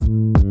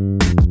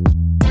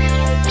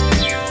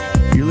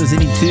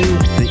listening to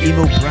the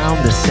Emo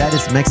Brown, the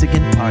Saddest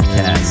Mexican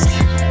podcast.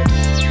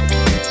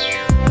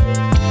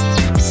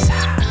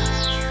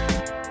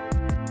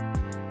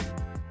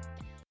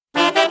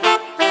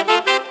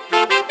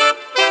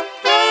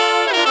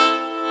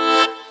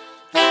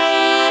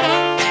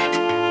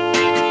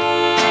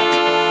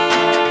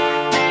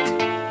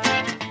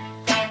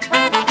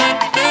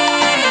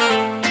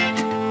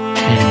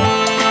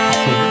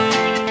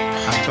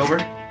 October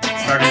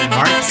started in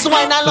March.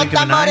 Blink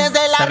of an eye,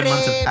 7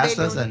 months have passed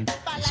us, and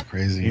It's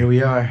crazy. here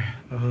we are.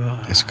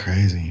 It's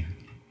crazy.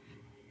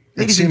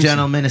 Ladies and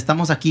gentlemen,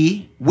 estamos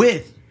aquí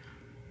with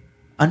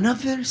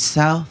another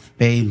South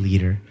Bay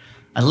leader,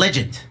 a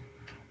legend,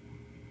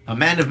 a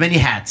man of many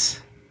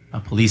hats, a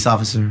police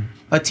officer,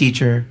 a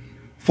teacher,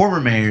 former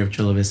mayor of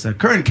Chula Vista,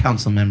 current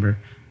council member,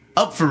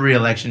 up for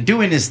re-election,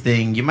 doing his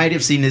thing. You might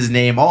have seen his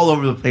name all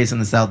over the place in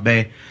the South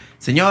Bay.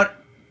 Señor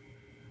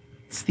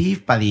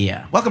Steve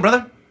Padilla. Welcome,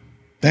 brother.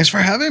 Thanks for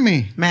having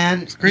me.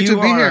 Man, It's great to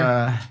be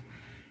here.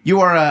 You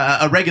are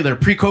a regular.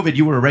 Pre-COVID,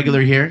 you were a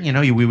regular here. You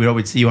know, we would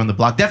always see you on the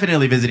block.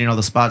 Definitely visiting all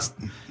the spots.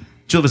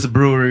 Chula Vista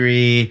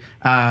Brewery,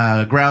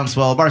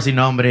 Groundswell, Varsity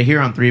Nombre,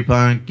 here on 3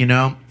 Punk, you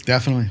know.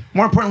 Definitely.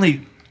 More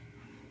importantly,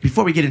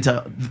 before we get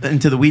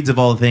into the weeds of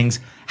all the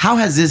things, how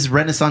has this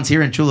renaissance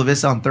here in Chula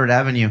Vista on 3rd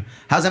Avenue,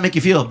 how does that make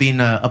you feel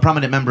being a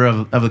prominent member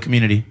of the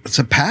community? It's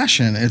a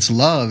passion. It's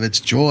love. It's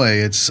joy.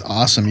 It's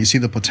awesome. You see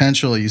the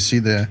potential. You see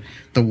the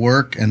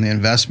work and the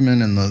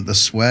investment and the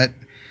sweat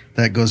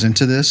that goes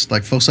into this,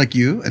 like folks like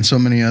you and so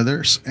many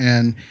others.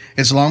 And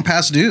it's long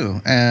past due.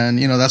 And,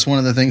 you know, that's one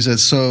of the things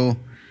that's so,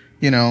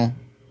 you know,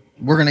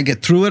 we're going to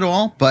get through it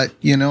all. But,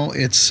 you know,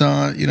 it's,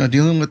 you know,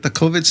 dealing with the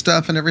COVID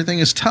stuff and everything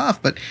is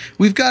tough. But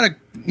we've got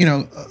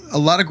a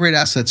lot of great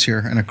assets here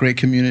and a great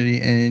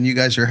community. And you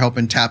guys are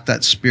helping tap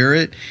that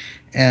spirit.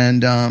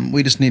 And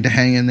we just need to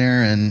hang in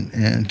there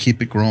and keep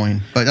it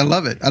growing. But I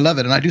love it. I love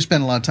it. And I do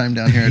spend a lot of time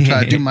down here and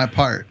try to do my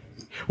part.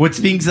 What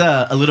speaks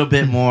a little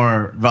bit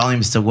more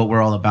volumes to what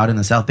we're all about in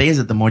the South Bay is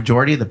that the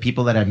majority of the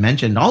people that I've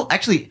mentioned,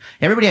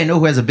 everybody I know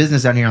who has a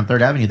business down here on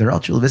 3rd Avenue, they're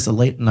all Chula Vista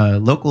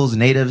locals,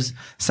 natives,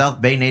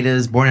 South Bay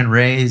natives, born and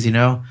raised, you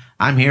know.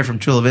 I'm here from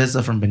Chula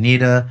Vista, from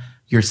Bonita.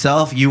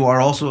 Yourself, you are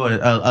also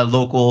a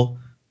local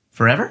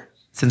forever,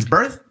 since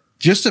birth?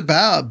 Just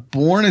about.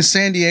 Born in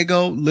San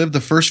Diego, lived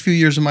the first few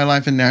years of my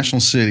life in National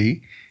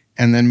City,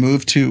 and then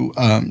moved to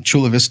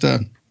Chula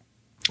Vista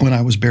when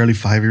I was barely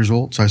 5 years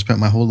old. So I spent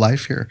my whole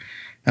life here.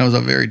 That was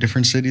a very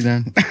different city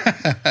then.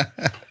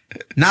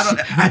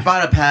 I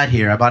bought a pad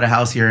here. I bought a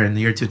house here in the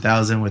year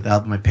 2000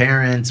 without my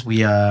parents. We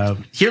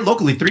here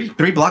locally,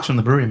 three blocks from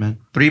the brewery, man.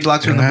 3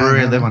 blocks from the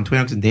brewery. I live on Twin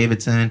Oaks and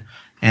Davidson,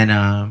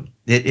 and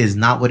it is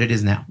not what it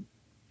is now.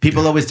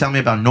 People always tell me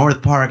about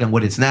North Park and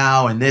what it's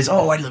now, and this.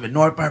 Oh, I live in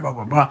North Park, blah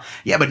blah blah.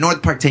 Yeah, but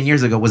North Park 10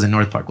 years ago wasn't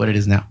North Park. What it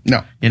is now?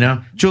 No, you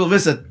know, Chula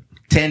Vista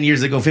 10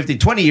 years ago, 15,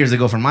 20 years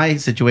ago, from my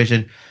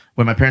situation,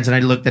 when my parents and I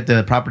looked at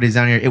the properties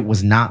down here, it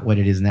was not what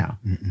it is now.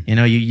 Mm-mm. You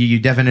know, you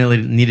definitely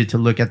needed to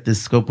look at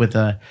this scope with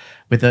an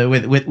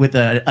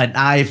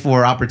eye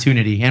for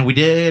opportunity, and we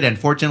did. And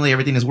fortunately,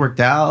 everything has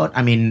worked out.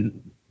 I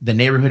mean, the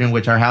neighborhood in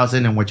which our house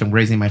in which I'm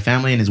raising my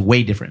family in is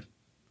way different.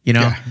 You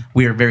know,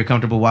 we are very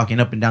comfortable walking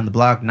up and down the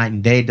block night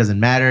and day. It doesn't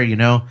matter. You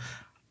know,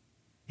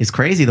 it's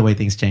crazy the way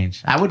things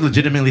change. I would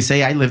legitimately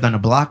say I lived on a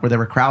block where there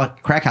were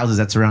crack houses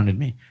that surrounded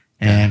me.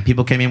 And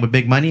people came in with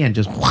big money and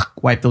just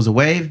wiped those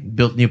away,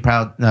 built new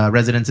proud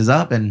residences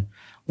up, and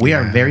we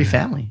are very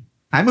family.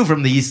 I moved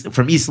from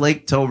East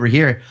Lake to over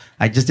here.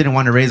 I just didn't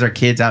want to raise our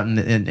kids out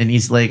in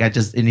East Lake.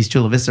 In East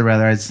Chula Vista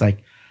rather. It's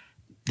like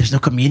there's no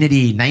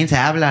community. Nadie se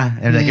habla.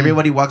 And like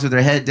everybody walks with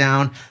their head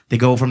down. They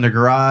go from their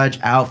garage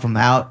out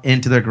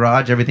into their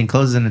garage. Everything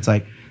closes, and it's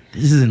like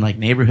this isn't like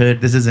neighborhood.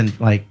 This isn't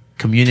like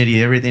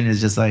community. Everything is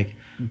just like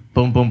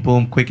boom, boom,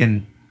 boom, quick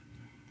and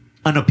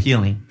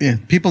unappealing. Yeah,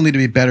 people need to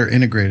be better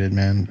integrated,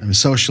 man, I mean,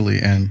 socially,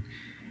 and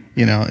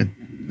you know,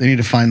 they need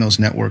to find those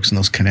networks and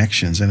those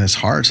connections, and it's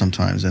hard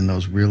sometimes in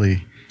those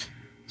really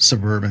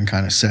suburban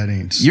kind of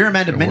settings. You're a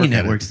man of many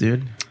networks,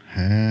 dude.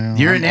 Hell,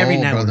 You're in every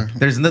network.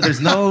 Brother. There's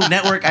no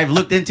network I've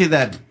looked into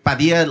that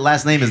Padilla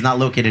last name is not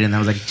located in. I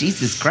was like,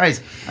 Jesus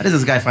Christ, how does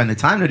this guy find the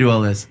time to do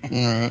all this?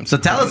 So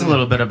tell us a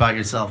little bit about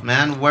yourself,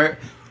 man.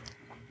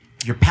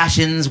 Your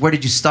passions, where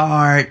did you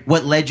start?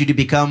 What led you to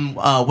become,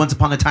 once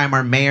upon a time,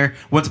 our mayor,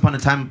 once upon a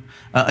time,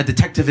 a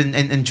detective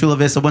in Chula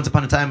Vista, once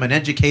upon a time, an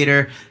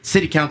educator,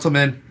 city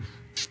councilman,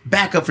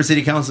 backup for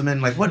city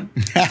councilman? Like, what?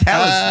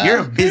 Tell us.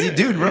 You're a busy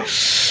dude, bro.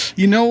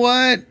 You know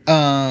what?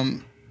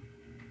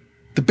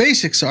 The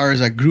basics are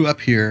is I grew up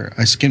here.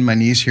 I skinned my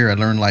knees here. I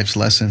learned life's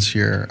lessons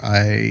here.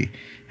 I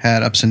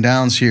had ups and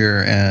downs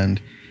here,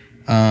 and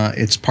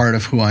it's part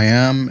of who I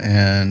am.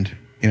 And,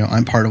 you know,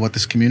 I'm part of what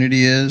this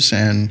community is.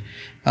 And,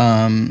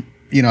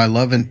 you know, I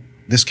love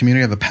this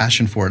community. I have a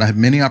passion for it. I have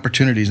many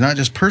opportunities, not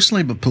just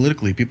personally, but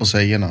politically. People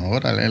say, you know,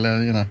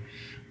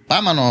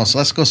 Vámonos,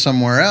 let's go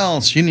somewhere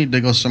else. You need to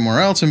go somewhere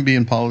else and be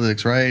in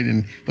politics, right?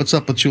 And what's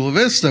up with Chula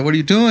Vista? What are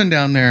you doing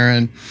down there?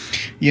 And,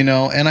 you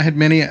know, and I had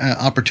many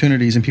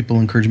opportunities, and people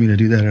encouraged me to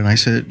do that. And I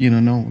said, you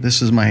know, no,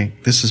 this is my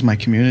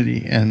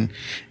community, and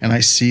I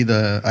see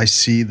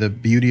the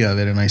beauty of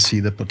it, and I see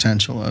the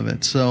potential of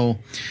it. So,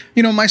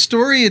 you know, my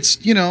story,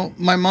 it's, you know,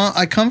 my mom,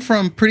 I come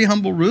from pretty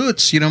humble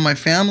roots. You know, my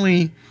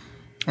family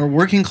are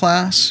working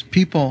class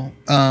people.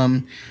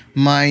 My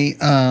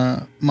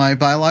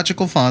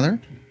biological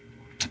father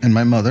and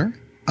my mother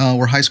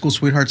were high school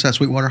sweethearts at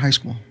Sweetwater High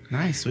School.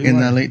 Nice. In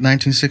the late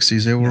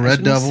 1960s. They were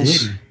Red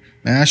Devils.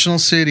 National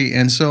City.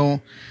 And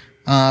so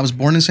I was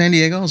born in San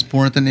Diego. I was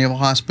born at the Naval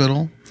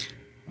Hospital.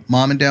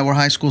 Mom and dad were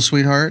high school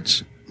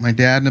sweethearts. My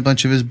dad and a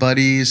bunch of his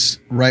buddies,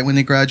 right when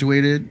they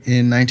graduated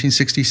in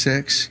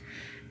 1966,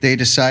 they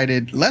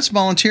decided, let's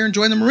volunteer and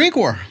join the Marine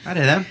Corps. I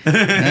did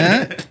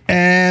that.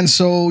 And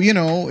so, you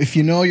know, if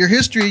you know your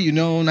history, you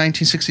know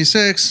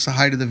 1966, the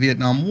height of the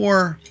Vietnam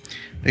War.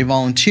 They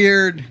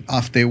volunteered,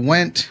 off they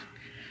went.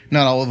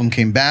 Not all of them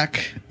came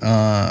back.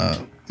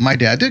 My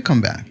dad did come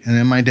back. And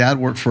then my dad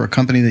worked for a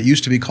company that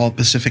used to be called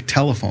Pacific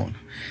Telephone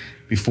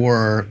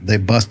before they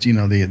bust, you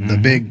know, the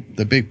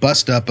big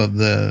bust up of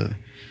the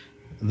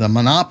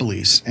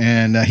monopolies.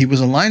 And he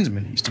was a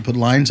linesman. He used to put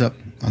lines up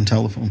on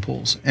telephone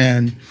poles.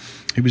 And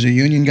he was a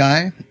union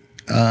guy,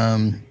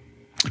 a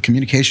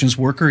communications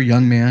worker, a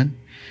young man.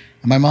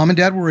 My mom and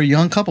dad were a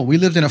young couple. We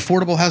lived in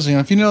affordable housing.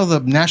 If you know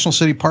the National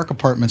City Park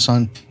apartments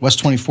on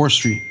West 24th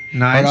Street,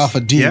 nice. Right off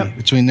of D, yep.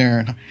 Between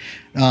there.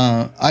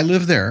 I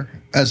lived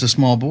there as a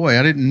small boy.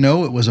 I didn't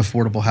know it was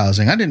affordable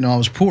housing. I didn't know I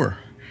was poor.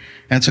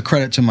 And it's a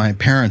credit to my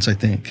parents, I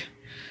think.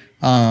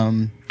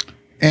 And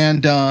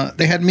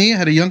they had me. I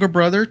had a younger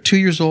brother, 2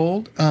 years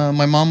old.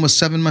 My mom was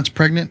 7 months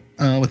pregnant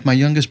with my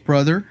youngest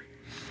brother.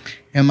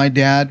 And my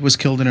dad was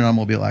killed in an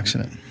automobile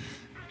accident.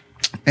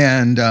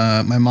 And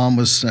my mom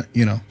was,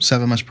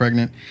 7 months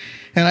pregnant.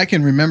 And I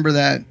can remember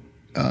that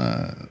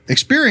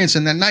experience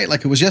and that night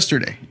like it was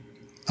yesterday.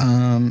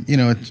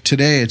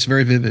 Today it's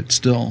very vivid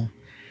still.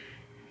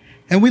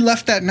 And we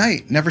left that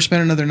night, never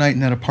spent another night in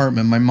that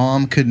apartment. My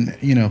mom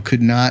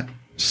could not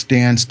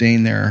stand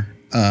staying there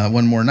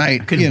one more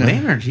night. Couldn't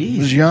blame her, geez.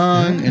 Was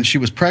young and she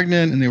was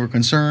pregnant and they were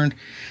concerned.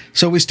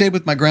 So we stayed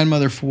with my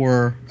grandmother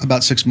for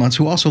about 6 months,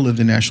 who also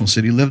lived in National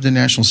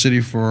City,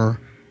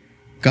 for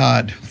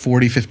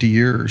 40, 50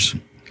 years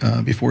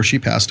before she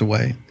passed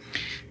away.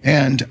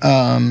 And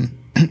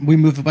we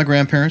moved with my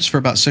grandparents for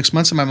about 6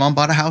 months, and my mom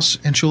bought a house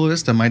in Chula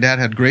Vista. My dad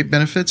had great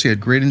benefits. He had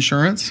great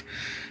insurance.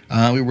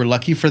 We were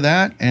lucky for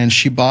that. And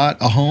she bought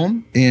a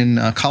home in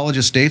College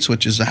Estates,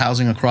 which is the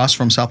housing across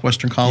from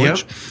Southwestern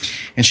College. Yep.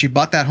 And she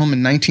bought that home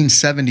in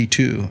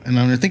 1972. And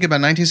I'm thinking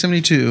about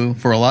 1972,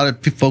 for a lot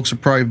of folks who are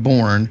probably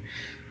born,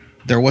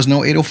 there was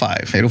no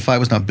 805. 805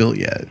 was not built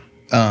yet.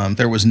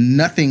 There was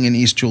nothing in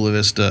East Chula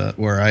Vista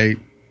where I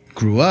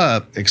grew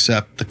up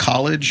except the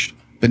college,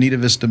 Bonita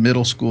Vista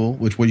Middle School,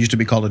 which used to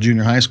be called a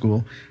junior high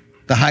school,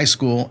 the high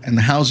school, and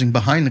the housing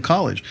behind the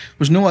college. There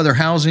was no other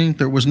housing.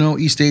 There was no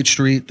East 8th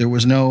Street. There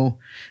was no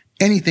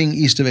anything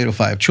east of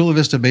 805. Chula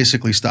Vista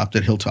basically stopped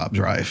at Hilltop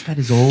Drive. That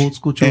is old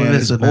school Chula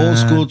Vista. Old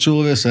school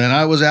Chula Vista. And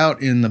I was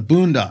out in the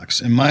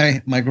boondocks, and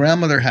my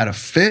grandmother had a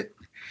fit.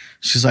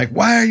 She's like,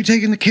 why are you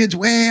taking the kids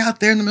way out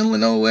there in the middle of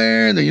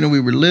nowhere? And, we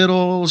were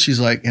little. She's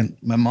like, and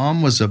my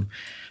mom was a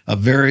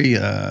very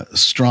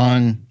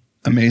strong,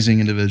 amazing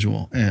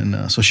individual.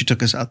 And so she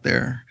took us out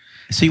there.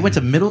 So you went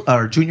to middle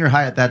or junior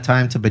high at that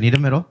time to Bonita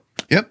Middle?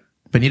 Yep.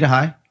 Bonita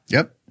High?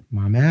 Yep.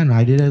 My man,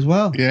 I did as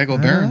well. Yeah, go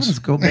Barons. Let's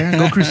go Barons.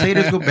 Go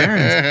Crusaders, go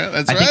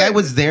Barons. I think I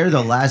was there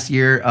the last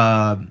year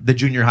the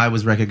junior high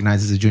was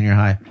recognized as a junior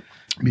high.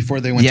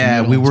 Before they went to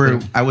middle. Yeah,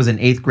 I was in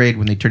 8th grade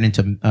when they turned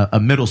into a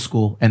middle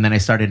school, and then I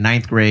started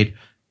 9th grade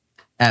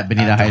at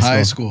Bonita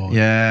High School.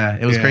 Yeah,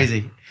 it was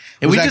crazy.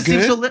 And was we just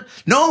seemed so little.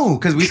 No,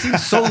 because we seemed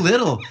so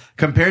little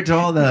compared to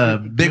all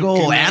the big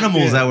old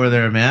animals that were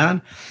there,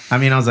 man. I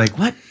mean, I was like,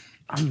 what?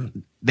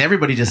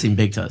 Everybody just seemed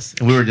big to us.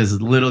 And we were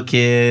just little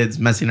kids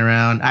messing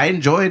around. I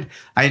enjoyed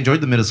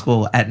the middle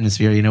school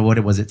atmosphere. You know what?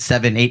 It was at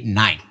 7, 8, and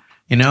 9,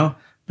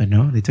 But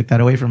no, they took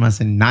that away from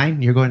us. In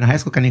 9, you're going to high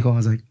school, canijo. I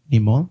was like, ni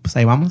modo, pues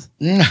ahí vamos.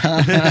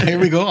 Here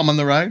we go. I'm on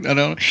the ride.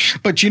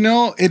 But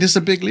it is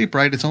a big leap,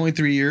 right? It's only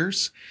 3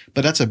 years,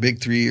 but that's a big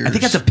 3 years. I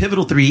think that's a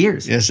pivotal 3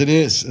 years. Yes, it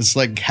is. It's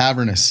like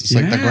cavernous. It's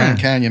like the Grand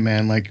Canyon,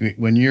 man. Like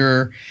when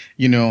you're,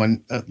 in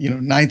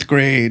 9th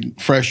grade,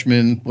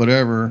 freshman,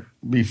 whatever,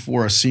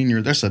 before a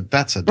senior, that's a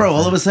bro.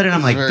 All of a sudden,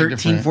 I'm like 13,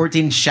 different.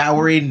 14,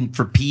 showering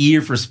for PE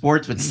or for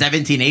sports with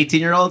 17,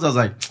 18-year-olds. I was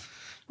like,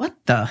 what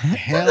the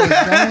hell is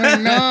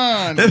going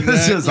on? It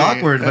was just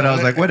awkward, but I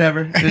was like,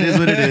 whatever. It is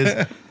what it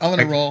is. I'm going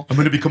to roll. I'm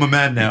going to become a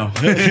man now.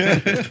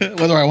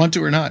 Whether I want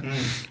to or not.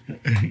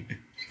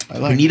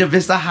 Bonita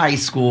Vista High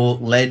School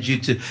led you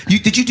to...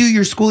 Did you do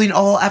your schooling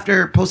all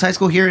after post-high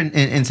school here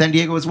in San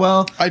Diego as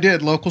well? I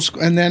did, local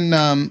school. And then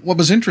what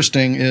was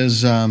interesting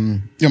is, my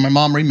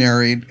mom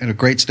remarried, had a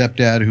great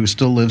stepdad who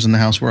still lives in the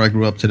house where I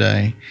grew up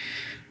today.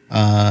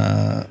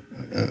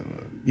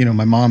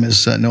 my mom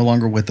is no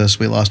longer with us.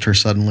 We lost her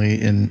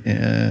suddenly in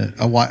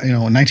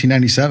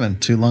 1997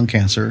 to lung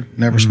cancer.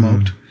 Never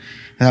smoked.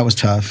 That was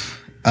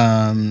tough.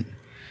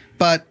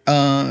 But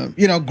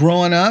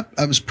growing up,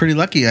 I was pretty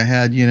lucky. I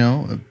had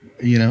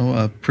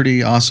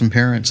pretty awesome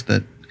parents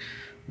that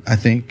I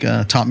think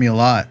taught me a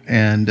lot.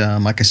 And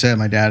like I said,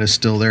 my dad is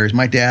still there. He's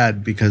my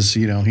dad because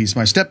he's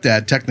my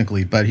stepdad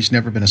technically, but he's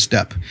never been a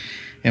step.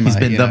 He's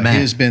been the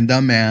man. He's been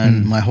the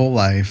man my whole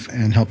life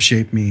and helped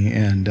shape me.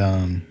 And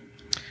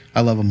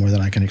I love him more than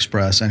I can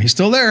express. And he's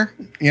still there,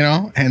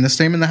 and the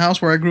same in the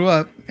house where I grew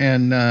up.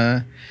 And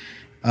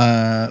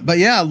but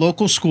yeah,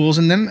 local schools.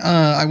 And then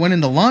I went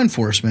into law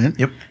enforcement.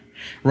 Yep.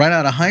 Right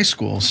out of high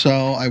school.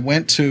 So I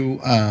went to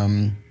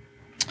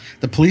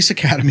the police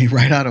academy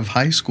right out of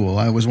high school.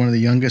 I was one of the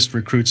youngest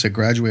recruits that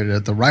graduated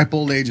at the ripe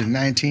old age of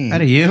 19. How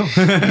do you?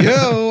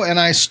 And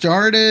I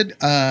started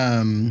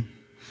in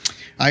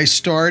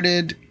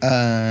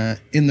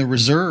the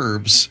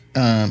reserves.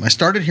 I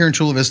started here in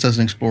Chula Vista as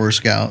an Explorer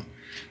Scout.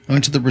 I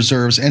went to the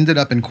reserves, ended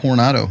up in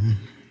Coronado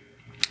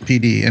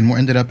PD, and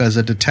ended up as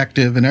a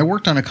detective. And I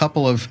worked on a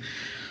couple of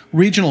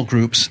regional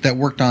groups that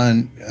worked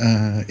on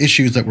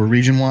issues that were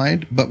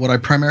region-wide. But what I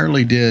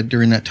primarily did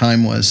during that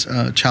time was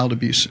child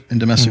abuse and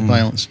domestic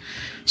violence.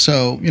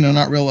 So,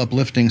 not real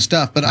uplifting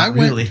stuff. But I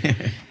went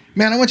to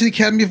the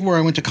academy before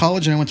I went to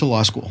college, and I went to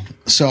law school.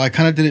 So I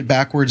kind of did it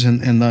backwards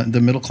in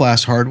the middle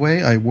class hard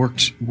way. I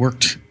worked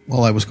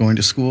while I was going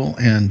to school,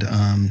 and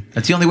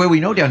that's the only way we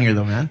know down here,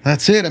 though, man.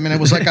 That's it. I mean, it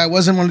was like I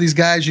wasn't one of these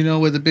guys,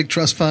 with a big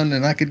trust fund,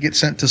 and I could get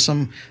sent to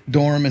some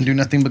dorm and do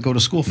nothing but go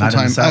to school full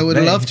time. I would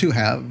love to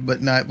have, but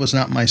it was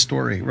not my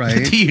story,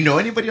 right? Do you know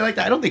anybody like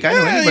that? I don't think I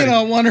know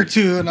anybody. One or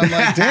two, and I'm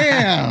like,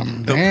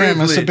 damn,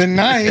 must have been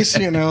nice,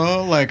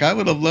 Like I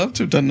would have loved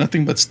to have done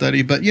nothing but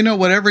study, but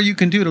whatever you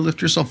can do to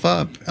lift yourself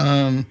up,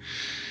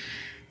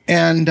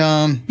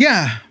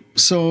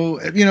 So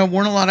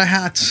worn a lot of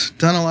hats,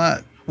 done a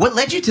lot. What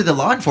led you to the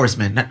law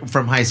enforcement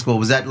from high school?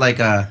 Was that like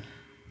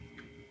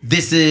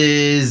this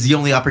is the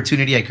only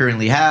opportunity I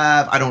currently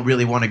have. I don't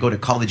really want to go to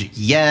college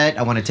yet.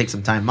 I want to take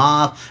some time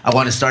off. I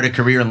want to start a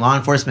career in law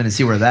enforcement and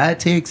see where that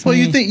takes me. Well,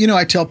 you think,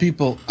 I tell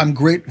people I'm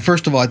great.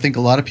 First of all, I think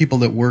a lot of people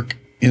that work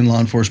in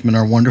law enforcement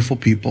are wonderful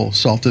people,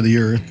 salt of the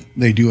earth.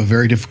 They do a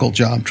very difficult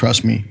job.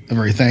 Trust me, a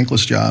very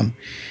thankless job.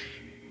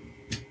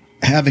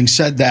 Having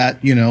said that,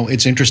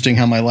 it's interesting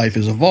how my life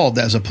has evolved.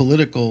 As a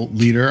political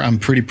leader, I'm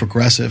pretty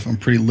progressive. I'm a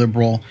pretty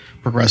liberal,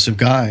 progressive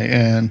guy.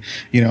 And,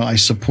 I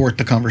support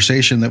the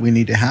conversation that we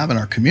need to have in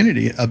our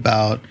community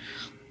about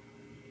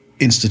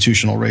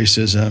institutional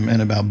racism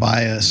and about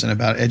bias and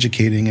about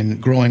educating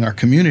and growing our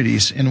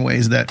communities in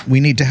ways that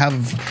we need to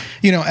have,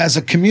 as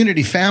a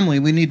community family,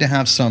 we need to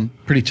have some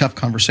pretty tough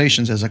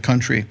conversations as a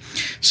country.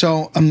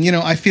 So,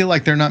 I feel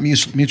like they're not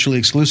mutually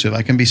exclusive.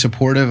 I can be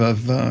supportive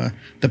of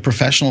the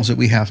professionals that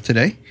we have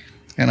today,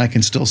 and I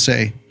can still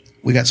say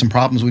we got some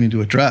problems we need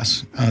to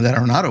address that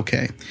are not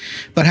okay.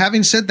 But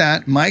having said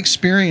that, my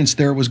experience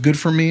there was good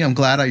for me. I'm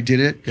glad I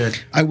did it. Good.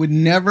 I would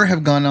never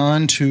have gone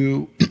on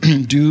to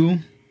do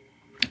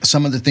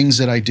some of the things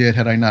that I did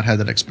had I not had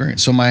that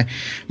experience. So my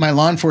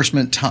law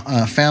enforcement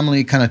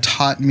family kind of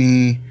taught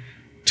me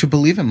to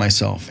believe in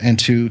myself and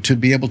to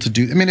be able to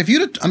do. When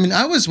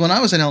I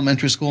was in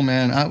elementary school,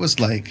 man, I was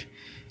like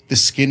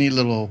this skinny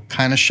little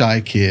kind of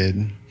shy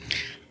kid.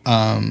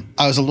 I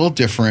was a little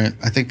different.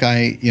 I think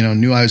I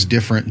knew I was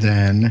different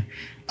then.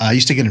 I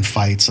used to get in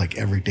fights like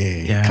every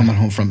day coming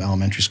home from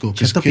elementary school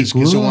because kids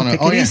want to.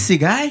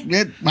 Guy.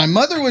 Yeah, my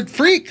mother would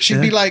freak.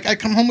 She'd be like, I'd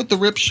come home with the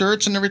ripped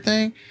shirts and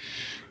everything.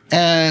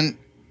 And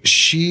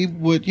she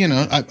would,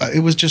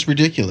 it was just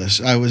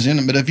ridiculous. I was in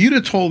it. But if you'd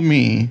have told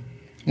me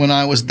when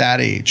I was that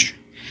age,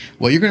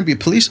 well, you're going to be a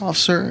police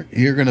officer,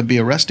 you're going to be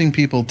arresting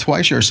people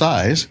twice your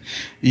size,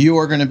 you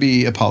are going to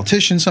be a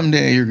politician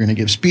someday, you're going to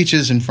give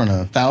speeches in front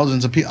of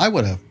thousands of people, I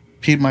would have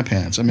peed my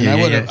pants.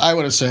 I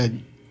would have said,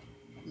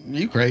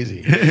 you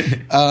crazy.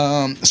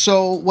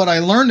 So what I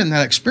learned in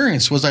that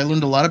experience was I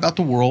learned a lot about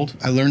the world.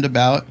 I learned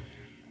about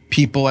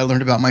people. I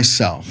learned about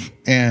myself,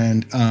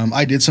 and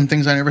I did some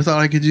things I never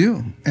thought I could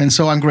do. And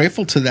so I'm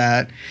grateful to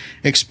that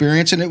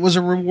experience, and it was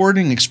a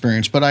rewarding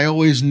experience. But I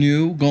always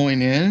knew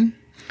going in,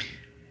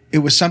 it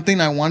was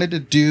something I wanted to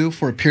do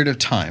for a period of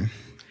time,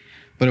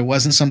 but it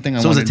wasn't something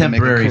I wanted to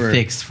make a career. So it was a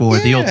temporary fix for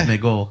the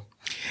ultimate goal.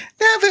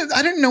 Yeah,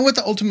 I didn't know what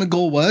the ultimate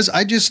goal was.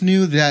 I just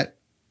knew that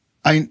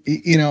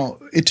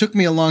it took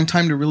me a long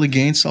time to really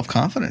gain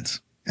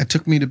self-confidence. It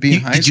took me to be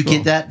in high school. Did you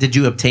get that? Did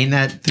you obtain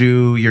that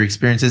through your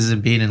experiences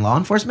in being in law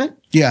enforcement?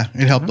 Yeah,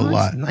 it helped a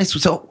lot. Nice.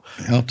 So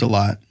it helped a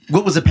lot.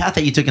 What was the path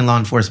that you took in law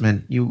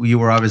enforcement? You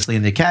were obviously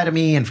in the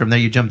academy, and from there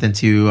you jumped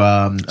into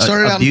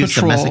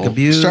domestic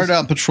abuse. Started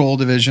out in patrol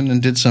division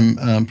and did some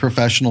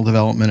professional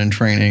development and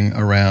training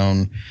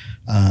around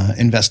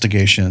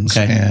investigations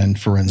and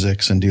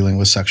forensics and dealing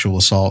with sexual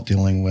assault,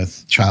 dealing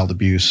with child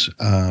abuse,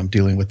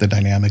 dealing with the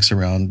dynamics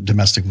around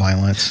domestic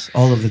violence.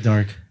 All of the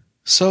dark.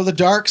 So the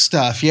dark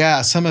stuff,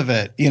 yeah, some of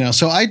it,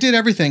 So I did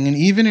everything, and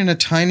even in a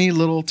tiny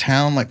little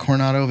town like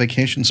Coronado,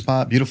 vacation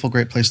spot, beautiful,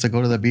 great place to go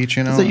to the beach.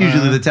 So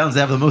usually the towns that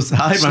have the most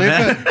hype, my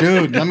man.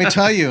 Dude, let me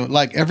tell you,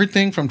 like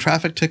everything from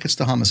traffic tickets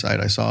to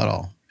homicide, I saw it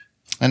all,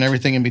 and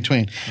everything in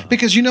between.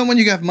 Because when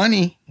you got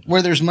money,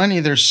 where there's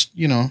money, there's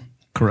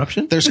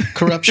corruption. There's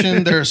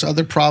corruption. There's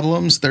other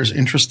problems. There's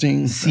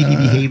interesting seedy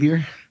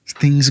behavior,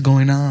 things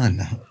going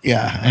on.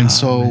 Yeah, and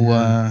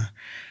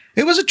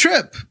it was a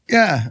trip.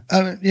 Yeah.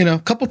 A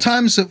couple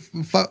times, if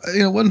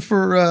it wasn't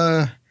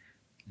for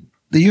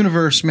the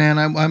universe, man,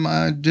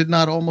 I did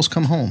not almost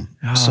come home.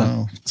 So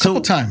a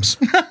couple times.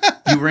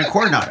 You were in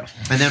Coronado.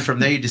 And then from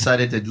there, you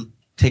decided to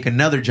take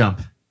another jump.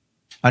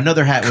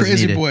 Another hat was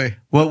Crazy needed. Boy.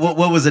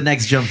 What was the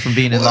next jump from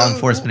being in law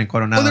enforcement in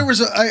Coronado? Well,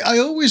 I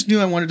always knew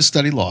I wanted to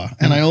study law,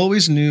 and I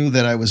always knew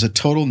that I was a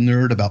total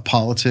nerd about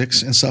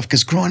politics and stuff.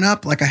 Because growing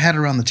up, like I had it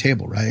around the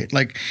table, right?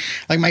 Like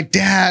my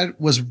dad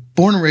was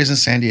born and raised in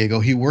San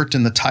Diego. He worked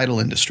in the title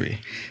industry,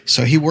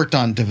 so he worked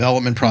on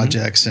development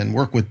projects and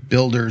worked with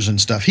builders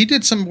and stuff. He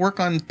did some work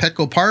on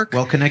Petco Park.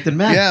 Well-connected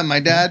man. Yeah, my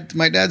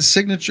dad's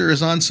signature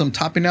is on some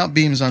topping out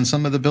beams on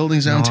some of the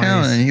buildings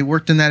downtown, and he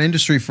worked in that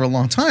industry for a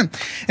long time.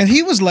 And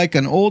he was like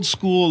an old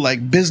school,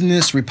 like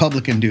business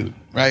Republican dude,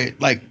 right?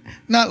 Like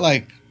not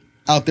like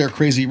out there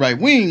crazy right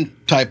wing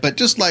type, but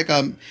just like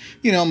I'm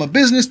a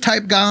business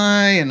type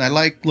guy, and I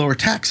like lower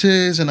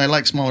taxes, and I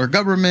like smaller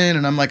government,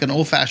 and I'm like an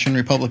old fashioned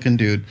Republican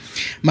dude.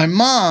 My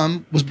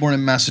mom was born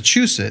in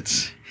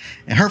Massachusetts,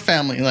 and her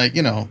family, like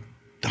the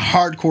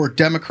hardcore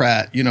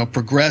Democrat,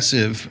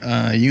 progressive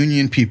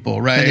union people,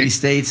 right? Kennedy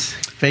States,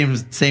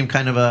 same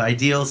kind of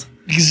ideals.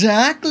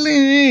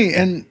 Exactly,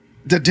 and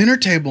the dinner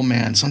table,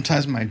 man.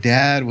 Sometimes my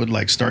dad would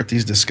like start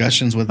these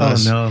discussions with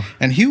us. No.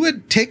 And he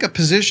would take a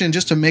position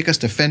just to make us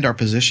defend our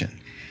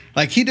position.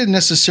 Like he didn't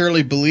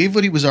necessarily believe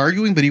what he was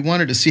arguing, but he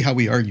wanted to see how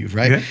we argued,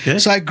 right?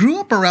 Good. So I grew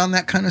up around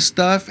that kind of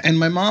stuff. And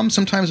my mom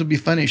sometimes would be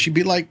funny. She'd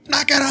be like,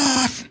 knock it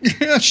off.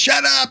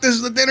 Shut up. This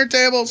is the dinner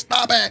table.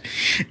 Stop it.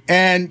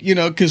 And,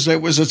 because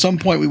it was at some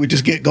point we would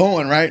just get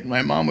going, right? And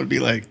my mom would be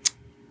like,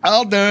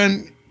 all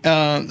done.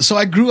 So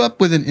I grew up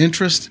with an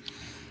interest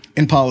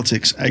in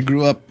politics. I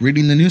grew up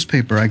reading the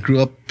newspaper. I grew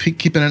up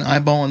keeping an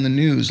eyeball on the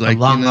news. Like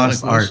long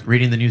lost art,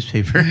 reading the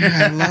newspaper.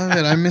 Yeah, I love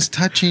it. I miss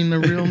touching the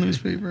real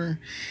newspaper.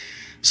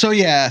 So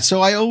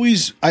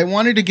I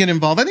wanted to get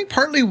involved. I think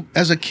partly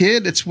as a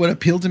kid, it's what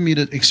appealed to me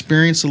to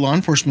experience the law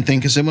enforcement thing.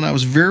 Because then when I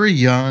was very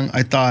young,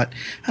 I thought,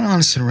 I don't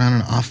want to sit around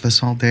in an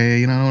office all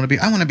day. I want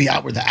to be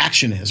out where the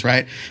action is,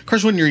 right? Of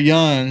course, when you're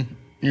young,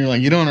 you're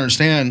like, you don't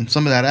understand.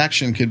 Some of that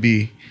action could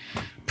be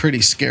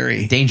pretty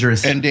scary,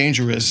 dangerous, and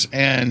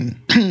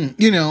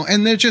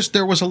and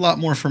there was a lot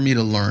more for me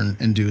to learn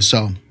and do.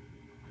 So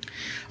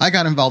I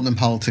got involved in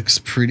politics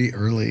pretty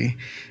early.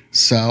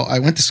 So I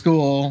went to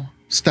school,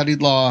 studied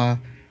law,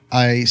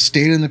 I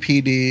stayed in the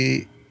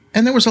PD,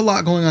 and there was a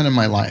lot going on in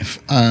my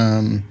life.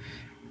 My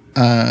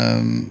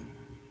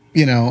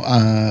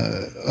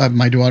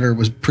daughter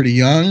was pretty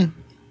young.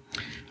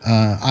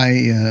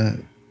 I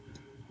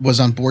was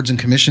on boards and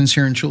commissions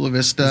here in Chula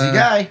Vista. Busy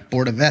guy.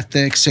 Board of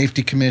Ethics,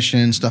 Safety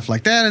Commission, stuff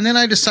like that. And then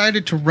I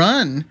decided to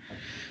run.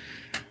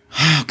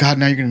 Oh, God,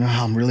 now you're going to know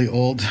how I'm really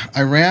old.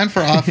 I ran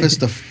for office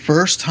the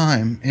first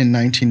time in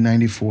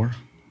 1994.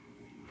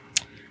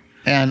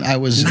 And I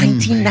was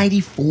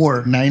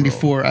 1994.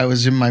 94. I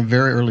was in my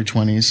very early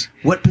 20s.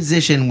 What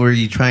position were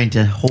you trying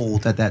to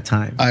hold at that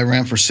time? I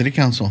ran for city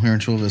council here in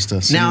Chula Vista.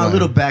 Now, a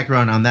little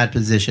background on that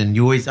position.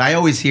 I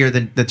always hear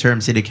the term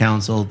city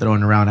council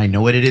thrown around. I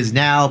know what it is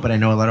now, but I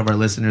know a lot of our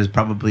listeners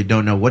probably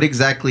don't know. What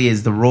exactly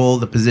is the role,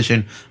 the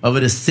position of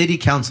a city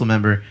council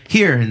member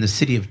here in the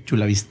city of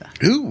Chula Vista?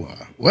 Ooh,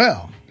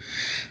 well,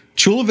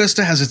 Chula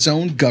Vista has its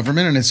own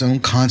government and its own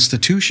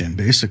constitution,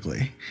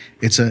 basically.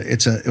 It's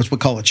what we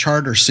call a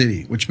charter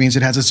city, which means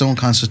it has its own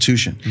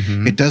constitution.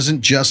 Mm-hmm. It doesn't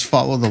just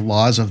follow the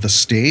laws of the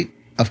state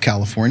of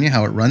California,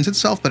 how it runs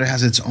itself, but it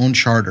has its own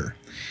charter.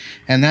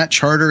 And that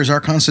charter is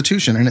our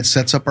constitution, and it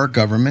sets up our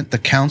government. The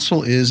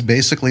council is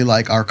basically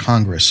like our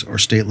Congress or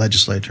state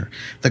legislature.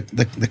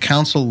 The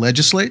council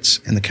legislates,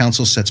 and the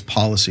council sets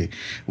policy.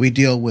 We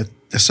deal with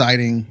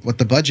deciding what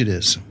the budget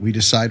is. We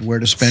decide where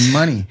to spend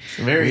money.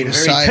 Very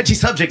touchy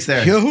subjects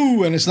there.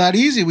 Yoo-hoo, and it's not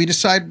easy. We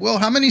decide, well,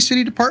 how many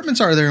city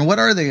departments are there, and what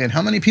are they, and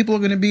how many people are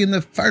going to be in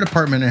the fire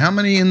department, and how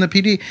many in the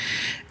PD,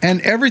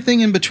 and everything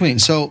in between.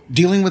 So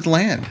dealing with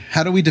land.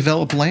 How do we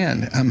develop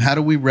land? How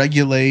do we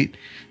regulate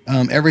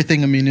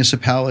everything a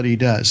municipality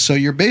does? So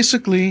you're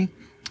basically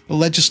a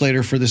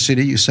legislator for the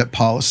city. You set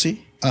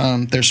policy.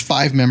 There's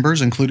 5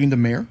 members, including the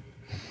mayor.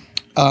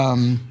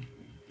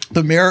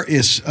 The mayor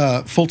is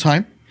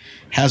full-time.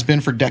 Has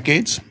been for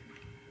decades.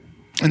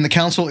 And the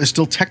council is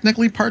still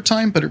technically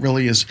part-time, but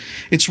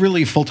it's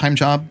really a full-time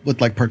job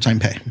with like part-time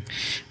pay.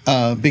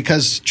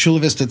 Because Chula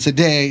Vista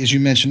today, as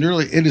you mentioned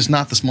earlier, it is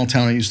not the small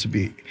town it used to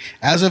be.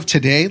 As of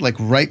today, like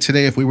right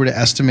today, if we were to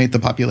estimate the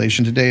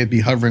population today, it'd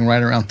be hovering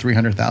right around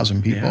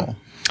 300,000 people. Yeah.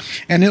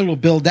 And it'll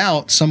build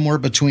out somewhere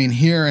between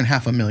here and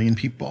 500,000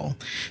 people.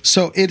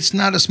 So it's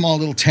not a small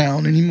little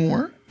town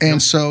anymore.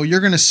 And so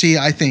you're going to see,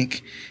 I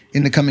think,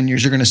 in the coming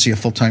years, you're going to see a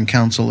full-time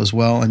council as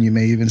well, and you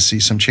may even see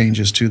some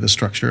changes to the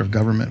structure of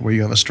government where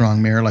you have a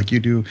strong mayor like you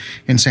do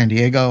in San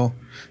Diego.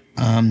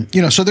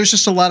 So there's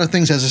just a lot of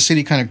things as the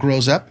city kind of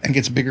grows up and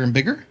gets bigger and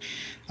bigger.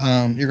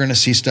 You're going to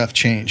see stuff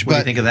change. What do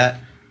you think of that?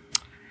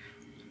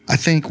 I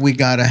think we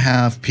got to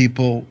have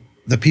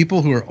the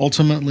people who are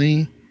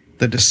ultimately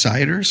the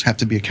deciders have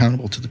to be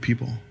accountable to the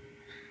people.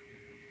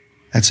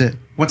 That's it.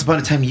 Once upon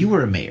a time, you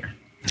were a mayor.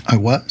 I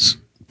was.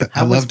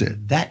 I loved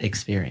it. That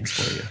experience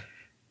for you?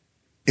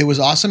 It was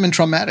awesome and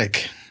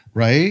traumatic,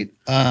 right?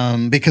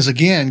 Because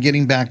again,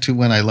 getting back to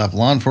when I left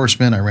law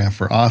enforcement, I ran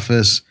for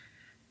office,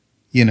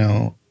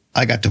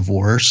 I got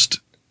divorced.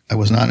 I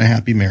was not in a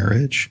happy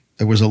marriage.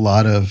 There was a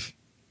lot of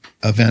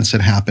events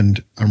that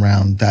happened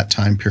around that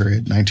time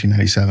period,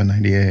 1997,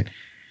 98.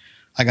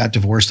 I got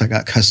divorced. I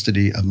got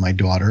custody of my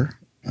daughter.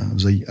 I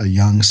was a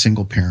young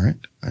single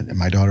parent, and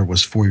my daughter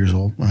was 4 years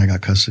old when I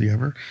got custody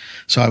of her.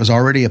 So I was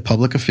already a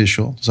public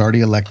official. I was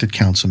already elected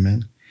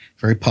councilman,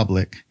 very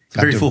public.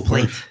 Very full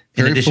plate,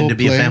 in addition to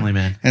be a family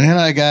man. And then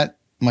I got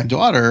my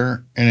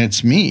daughter, and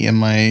it's me,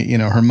 and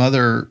her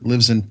mother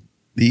lives in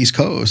the East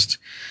Coast.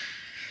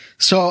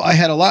 So I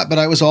had a lot, but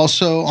I was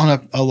also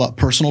on a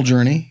personal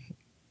journey.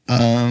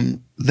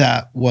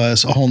 That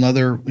was a whole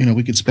nother,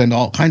 we could spend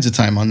all kinds of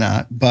time on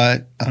that,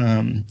 but,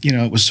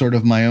 it was sort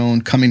of my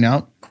own coming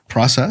out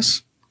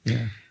process.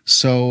 Yeah.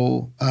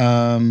 So,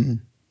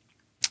 when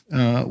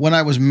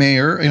I was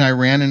mayor and I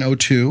ran in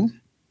 2002,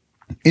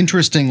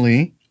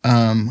 interestingly,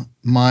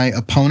 my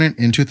opponent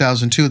in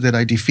 2002 that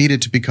I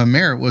defeated to become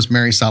mayor was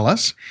Mary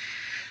Salas,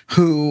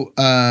 who,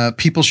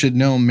 people should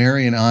know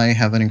Mary and I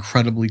have an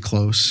incredibly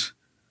close,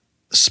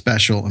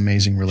 special,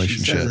 amazing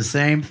relationship. She says the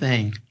same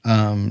thing.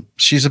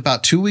 She's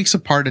about 2 weeks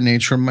apart in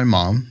age from my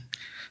mom.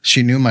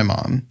 She knew my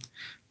mom.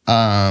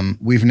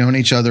 We've known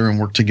each other and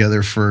worked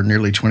together for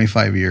nearly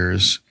 25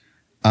 years.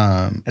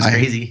 That's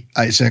crazy.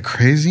 Is that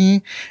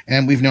crazy?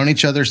 And we've known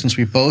each other since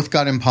we both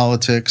got in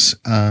politics.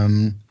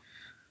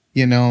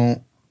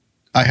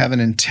 I have an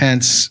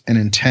intense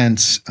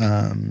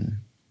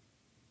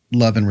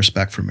love and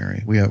respect for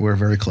Mary. We're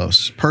very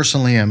close,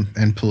 personally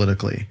and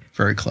politically,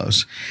 very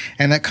close.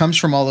 And that comes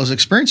from all those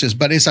experiences.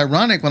 But it's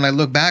ironic when I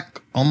look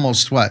back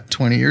almost,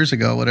 20 years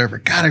ago, whatever.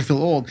 God, I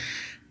feel old.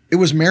 It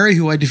was Mary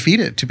who I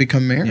defeated to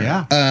become mayor.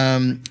 Yeah.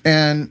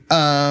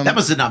 That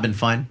must have not been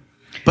fun,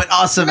 but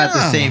awesome at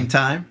the same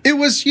time. It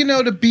was,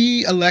 to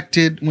be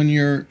elected when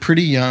you're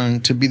pretty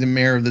young to be the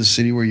mayor of the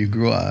city where you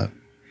grew up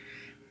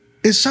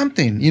is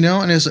something,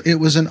 and it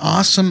was an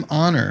awesome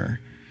honor.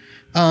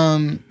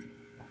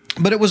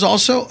 But it was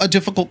also a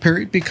difficult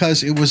period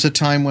because it was a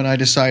time when I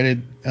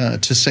decided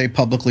to say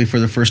publicly for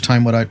the first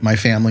time what my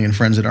family and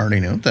friends had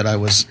already knew, that I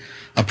was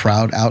a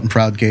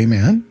proud gay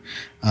man,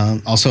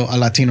 also a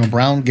Latino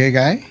brown gay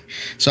guy.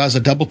 So I was a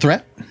double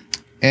threat.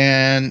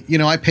 And,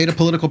 I paid a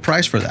political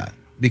price for that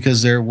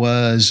because there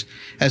was,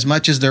 as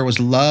much as there was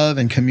love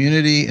and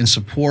community and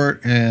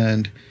support,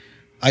 and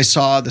I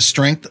saw the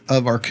strength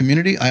of our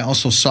community, I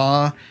also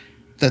saw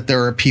that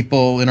there are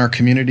people in our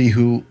community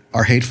who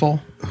are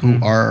hateful,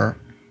 who are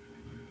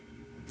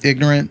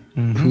ignorant,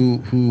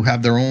 who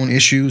have their own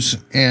issues.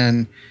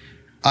 And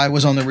I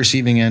was on the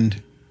receiving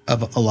end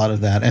of a lot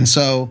of that. And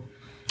so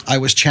I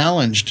was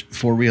challenged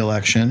for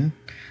reelection.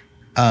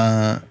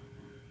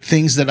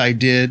 Things that I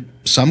did,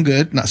 some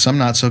good, some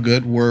not so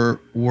good, were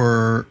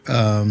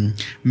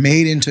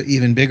made into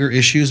even bigger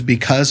issues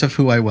because of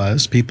who I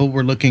was. People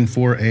were looking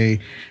for a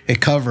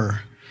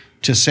cover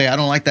to say, I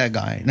don't like that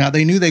guy. Now,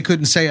 they knew they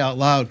couldn't say out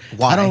loud,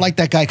 I don't like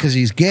that guy because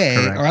he's gay,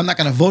 Correct. or I'm not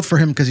going to vote for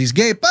him because he's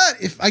gay. But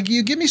if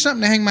you give me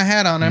something to hang my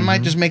hat on, I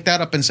might just make that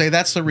up and say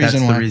that's the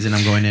reason why. That's the reason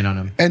I'm going in on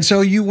him. And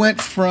so you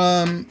went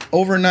from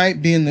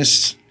overnight being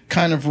this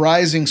kind of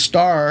rising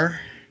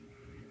star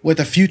with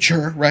a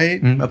future,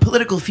 right? A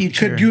political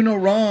future. Could do no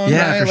wrong,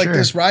 Yeah, right? for Like sure.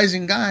 this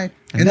rising guy.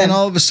 And then then-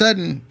 all of a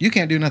sudden, you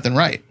can't do nothing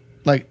right.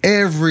 Like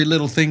every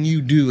little thing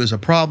you do is a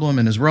problem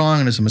and is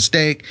wrong and is a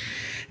mistake.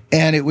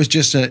 And it was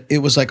just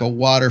it was like a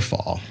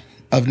waterfall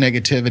of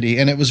negativity.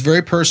 And it was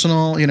very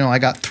personal. I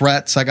got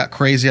threats. I got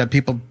crazy. I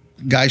had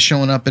guys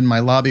showing up in my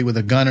lobby with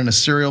a gun and a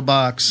cereal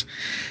box.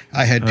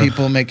 I had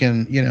people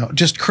making,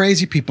 just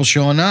crazy people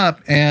showing up.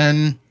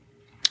 And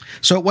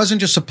so it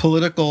wasn't just a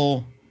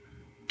political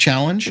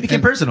challenge. It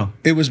became personal.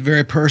 It was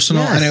very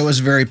personal, Yes. and it was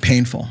very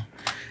painful.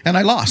 And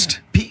I lost,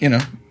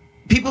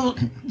 People,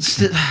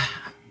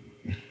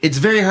 it's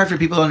very hard for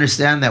people to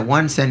understand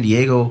that San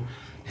Diego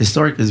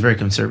historically is very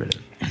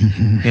conservative.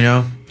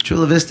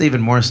 Chula Vista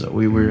even more so.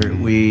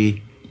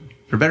 We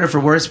for better or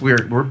for worse,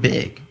 we're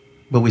big,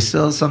 but we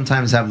still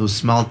sometimes have those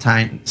small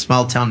town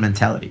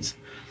mentalities,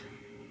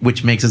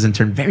 which makes us in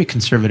turn very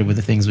conservative with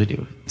the things we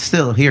do.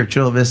 Still here,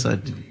 Chula Vista,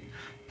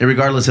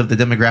 regardless of the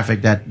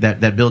demographic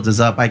that builds us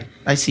up,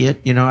 I see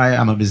it.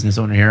 I'm a business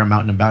owner here. I'm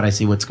out and about. I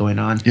see what's going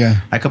on.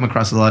 Yeah. I come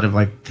across a lot of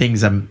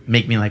things that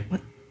make me like, what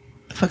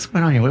the fuck's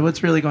going on here?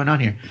 What's really going on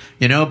here?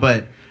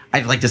 But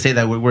I'd like to say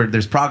that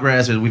there's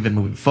progress. We've been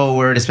moving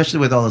forward, especially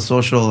with all the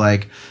social,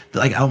 like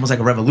almost like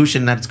a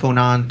revolution that's gone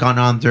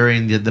on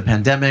during the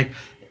pandemic.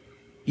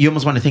 you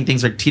almost want to think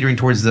things are teetering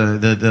towards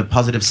the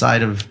positive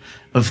side of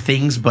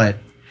things, but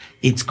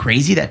it's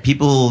crazy that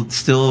people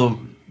still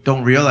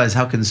don't realize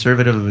how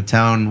conservative of a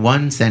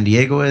town San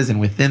Diego is, and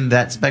within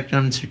that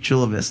spectrum,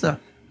 Chula Vista.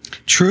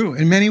 True,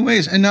 in many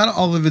ways, and not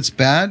all of it's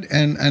bad.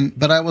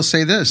 But I will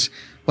say this: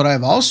 what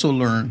I've also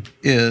learned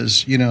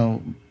is,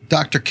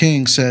 Dr.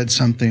 King said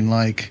something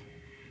like,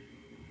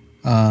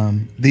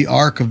 "The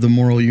arc of the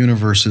moral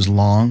universe is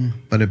long,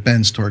 but it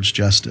bends towards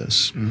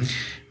justice." Mm-hmm.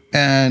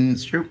 And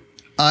it's true.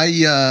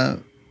 I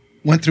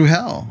went through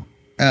hell.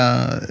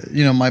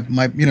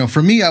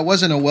 For me, I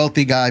wasn't a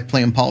wealthy guy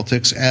playing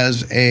politics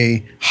as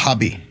a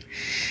hobby.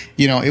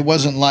 It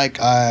wasn't like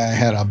I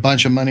had a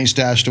bunch of money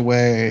stashed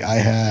away. I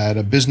had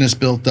a business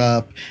built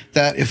up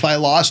that if I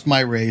lost my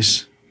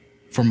race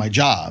for my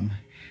job,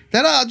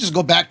 then I'll just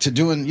go back to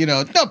doing,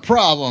 no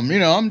problem.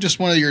 I'm just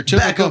one of your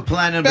typical backup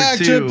plan number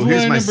two.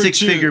 Here's my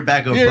six-figure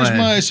backup plan. Here's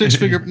my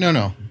six-figure.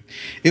 No.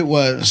 It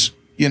was,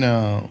 it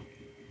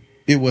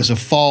was a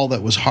fall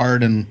that was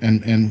hard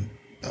and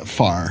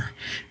far.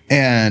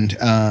 And,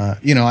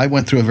 I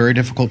went through a very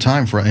difficult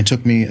time it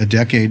took me a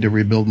decade to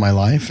rebuild my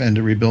life and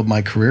to rebuild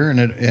my career.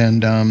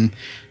 And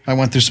I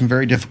went through some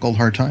very difficult,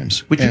 hard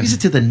times. Which leads us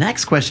to the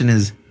next question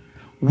is,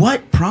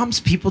 what prompts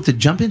people to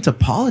jump into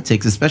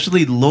politics,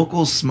 especially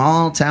local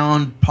small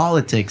town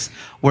politics,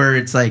 where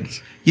it's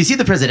like, you see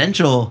the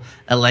presidential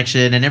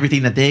election and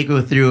everything that they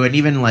go through, and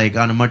even like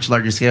on a much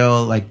larger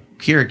scale, like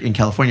here in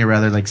California,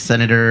 rather, like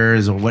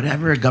senators or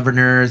whatever,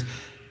 governors.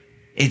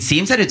 It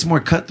seems that it's more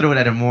cutthroat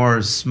at a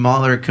more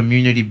smaller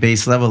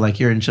community-based level, like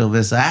here in Chula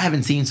Vista. I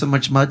haven't seen so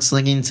much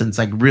mudslinging since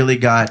I really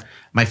got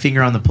my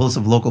finger on the pulse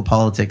of local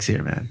politics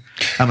here, man.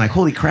 I'm like,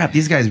 holy crap,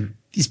 these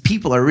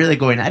people are really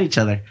going at each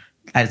other.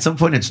 At some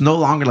point, it's no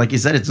longer, like you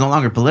said, it's no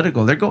longer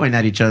political. They're going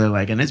at each other,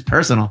 and it's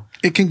personal.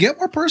 It can get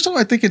more personal,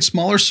 I think, in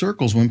smaller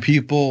circles when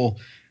people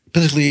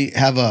particularly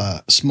have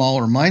a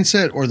smaller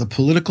mindset or the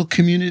political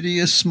community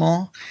is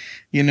small.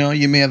 You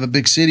may have a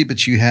big city,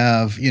 but you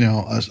have,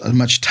 a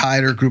much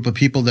tighter group of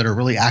people that are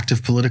really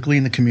active politically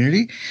in the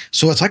community.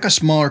 So it's like a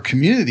smaller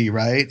community,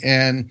 right?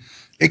 And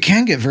it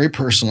can get very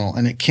personal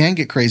and it can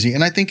get crazy.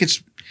 And I think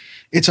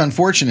it's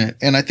unfortunate.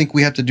 And I think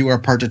we have to do our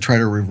part to try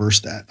to reverse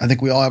that. I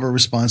think we all have a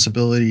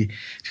responsibility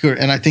to,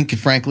 and I think,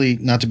 frankly,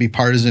 not to be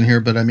partisan here,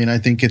 but I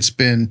think it's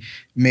been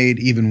made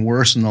even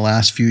worse in the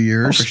last few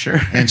years. Oh, for sure.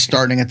 And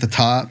starting at the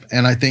top.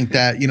 And I think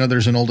that,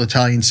 there's an old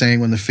Italian saying,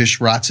 when the fish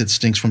rots, it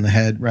stinks from the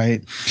head,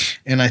 right?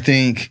 And I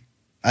think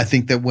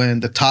that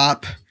when the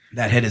top,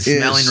 that head is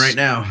smelling right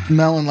now.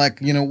 Smelling like,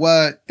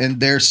 what? And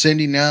they're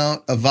sending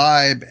out a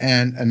vibe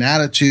and an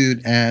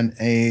attitude and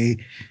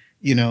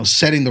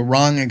setting the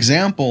wrong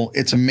example.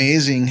 It's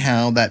amazing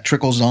how that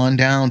trickles on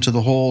down to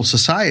the whole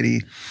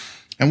society.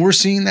 And we're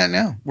seeing that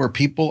now, where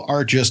people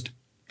are just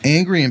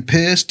angry and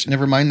pissed,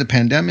 never mind the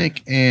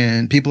pandemic,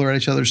 and people are at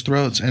each other's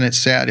throats. And it's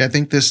sad. I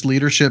think this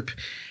leadership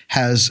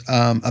has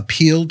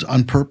appealed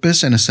on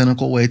purpose in a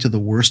cynical way to the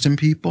worst in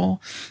people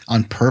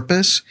on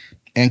purpose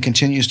and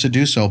continues to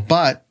do so.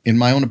 But in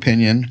my own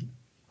opinion,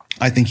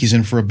 I think he's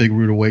in for a big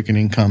rude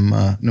awakening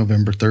come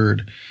November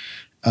 3rd.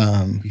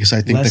 Because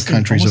I think the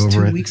country's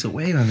over it. 2 weeks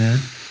away, my man.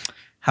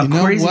 How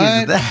crazy is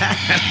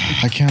that?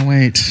 I can't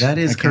wait. That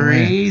is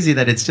crazy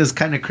that it's just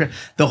kind of crazy.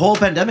 The whole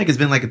pandemic has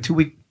been like a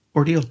 2-week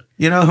ordeal.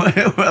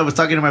 I was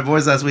talking to my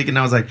boys last week and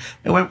I was like,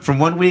 it went from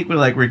 1 week,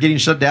 we're getting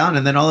shut down.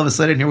 And then all of a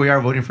sudden, here we are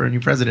voting for a new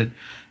president.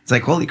 It's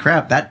like, holy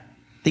crap, that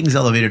thing's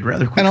elevated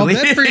rather quickly.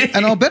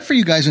 And I'll bet for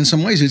you guys, in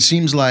some ways, it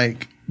seems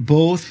like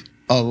both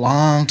a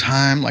long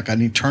time, like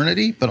an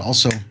eternity, but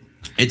also.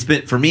 It's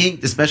been, for me,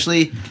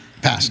 especially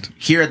past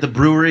here at the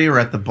brewery or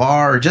at the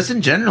bar or just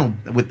in general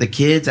with the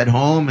kids at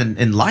home and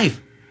in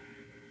life,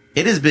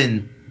 it has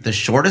been the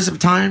shortest of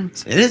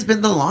times. It has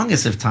been the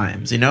longest of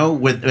times,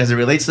 as it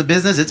relates to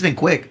business. It's been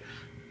quick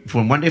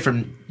from one day,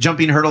 from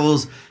jumping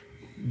hurdles,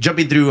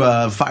 jumping through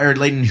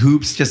fire-laden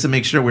hoops just to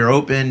make sure we're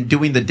open,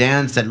 doing the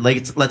dance that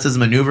lets us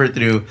maneuver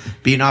through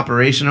being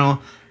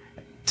operational,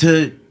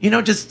 to,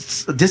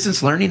 just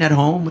distance learning at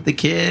home with the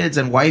kids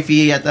and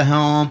wifey at the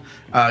helm,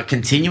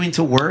 continuing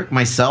to work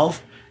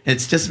myself.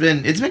 It's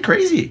been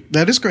crazy.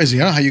 That is crazy.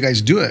 I don't know how you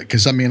guys do it.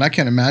 Because, I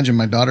can't imagine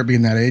my daughter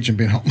being that age and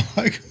being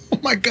like, oh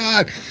my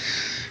God,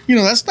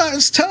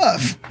 it's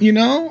tough,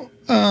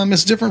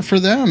 it's different for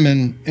them.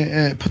 And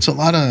it puts a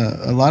lot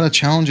of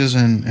challenges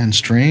and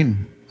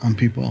strain on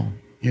people,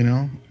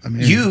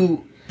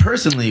 You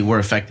personally were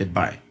affected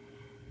by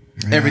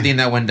everything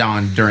that went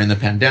down during the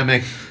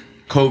pandemic,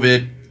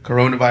 COVID,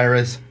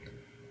 coronavirus.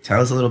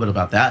 Tell us a little bit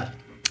about that.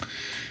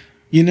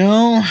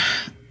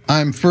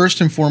 I'm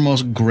first and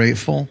foremost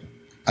grateful.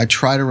 I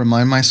try to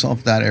remind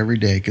myself that every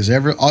day, because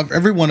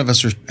every one of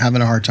us are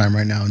having a hard time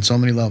right now on so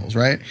many levels,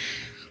 right?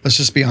 Let's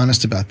just be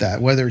honest about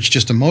that. Whether it's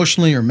just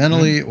emotionally or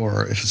mentally,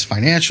 or if it's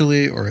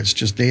financially, or it's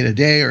just day to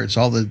day, or it's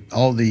all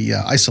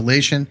the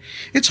isolation.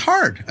 It's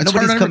hard. It's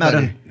Nobody's hard come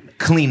out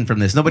clean from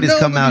this. Nobody's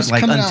come out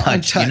like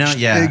untouched.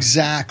 Yeah,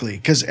 exactly.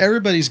 Because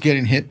everybody's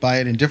getting hit by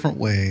it in different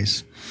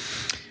ways.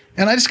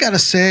 And I just got to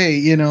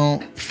say,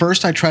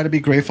 first I try to be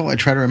grateful. I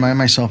try to remind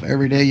myself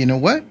every day,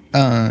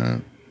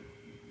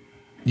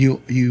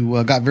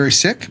 You got very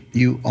sick.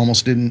 You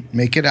almost didn't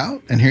make it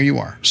out, and here you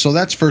are. So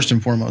that's first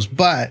and foremost.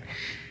 But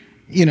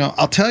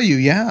I'll tell you,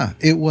 yeah,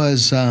 it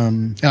was.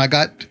 And I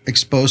got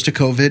exposed to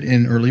COVID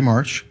in early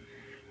March.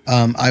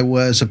 I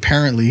was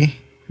apparently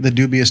the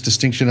dubious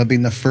distinction of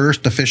being the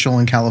first official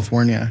in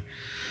California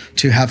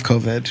to have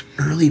COVID.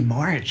 Early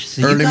March.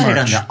 So you got it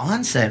on the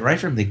onset, right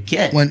from the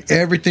get. When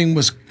everything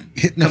was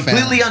hitting the fan.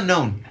 Completely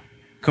unknown.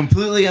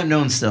 Completely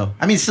unknown still.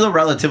 I mean, still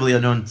relatively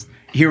unknown.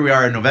 Here we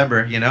are in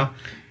November,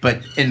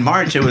 But in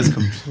March, it was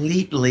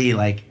completely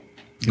like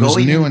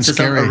going new and into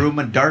scary.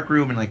 a dark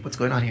room, and like, what's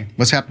going on here?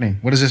 What's happening?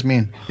 What does this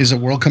mean? Is the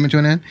world coming to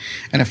an end?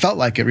 And it felt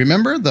like it.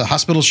 Remember the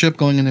hospital ship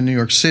going into New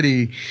York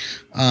City,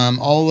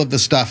 all of the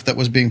stuff that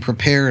was being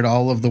prepared,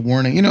 all of the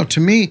warning. To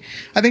me,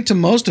 I think to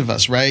most of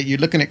us, right? You're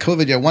looking at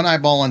COVID, you have one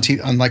eyeball on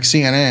like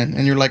CNN,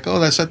 and you're like, oh,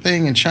 that's that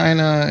thing in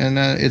China, and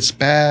it's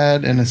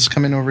bad, and it's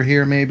coming over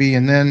here maybe,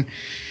 and then.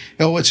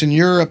 Oh, it's in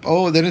Europe.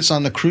 Oh, then it's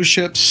on the cruise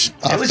ships.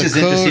 It was just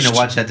interesting to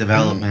watch that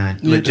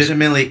development.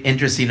 Legitimately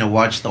interesting to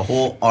watch the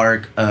whole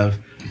arc of,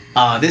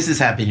 this is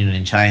happening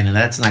in China.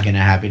 That's not going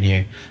to happen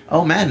here.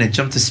 Oh, man, it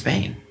jumped to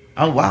Spain.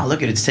 Oh, wow,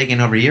 look at it. It's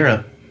taking over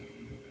Europe.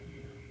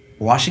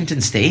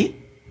 Washington State?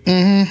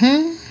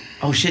 Mm-hmm.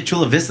 Oh, shit,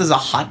 Chula Vista's a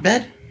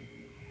hotbed?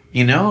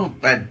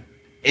 But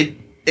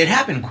it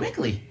happened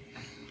quickly.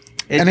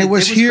 It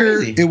was here.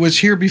 Crazy. It was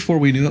here before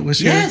we knew it was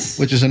here. Yes.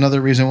 Which is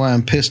another reason why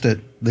I'm pissed at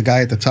the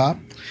guy at the top,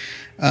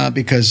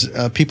 because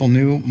people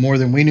knew more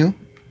than we knew.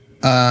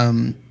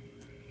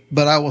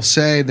 But I will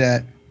say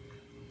that,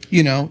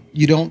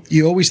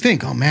 you always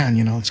think, oh man,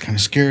 it's kind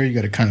of scary. You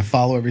got to kind of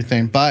follow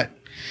everything. But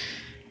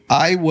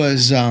I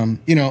was,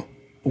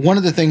 one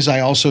of the things I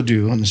also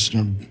do, and this,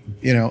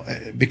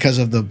 because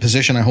of the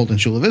position I hold in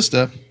Chula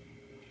Vista,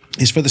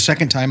 is for the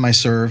second time I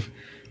serve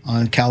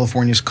on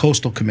California's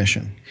Coastal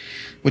Commission,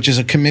 which is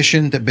a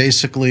commission that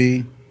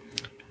basically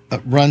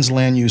runs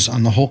land use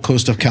on the whole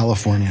coast of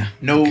California.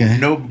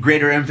 No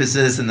greater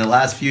emphasis in the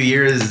last few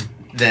years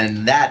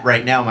than that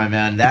right now, my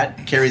man.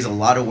 That carries a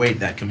lot of weight,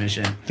 that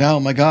commission.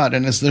 Oh, my God.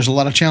 And there's a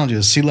lot of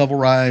challenges, sea level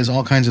rise,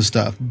 all kinds of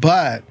stuff.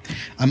 But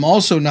I'm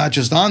also not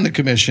just on the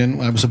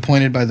commission. I was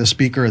appointed by the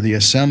Speaker of the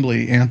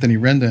Assembly, Anthony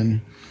Rendon.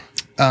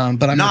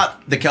 But I'm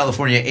not the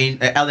California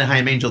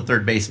Anaheim Angel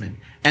third baseman.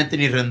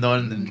 Anthony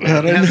Rendon,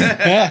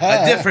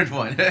 a different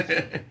one.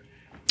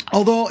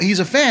 Although he's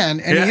a fan,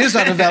 and he is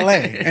out of LA,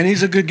 and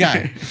he's a good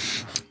guy.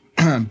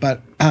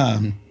 But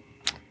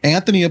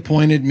Anthony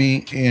appointed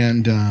me,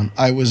 and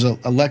I was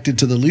elected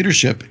to the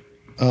leadership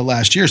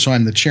last year, so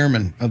I'm the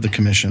chairman of the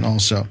commission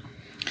also.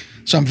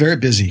 So I'm very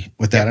busy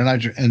with that,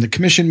 and the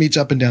commission meets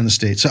up and down the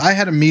state. So I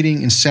had a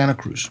meeting in Santa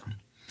Cruz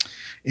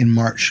in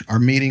March. Our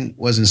meeting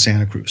was in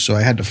Santa Cruz, so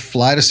I had to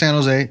fly to San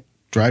Jose,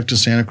 drive to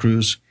Santa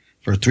Cruz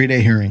for a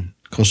 3-day hearing.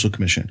 Coastal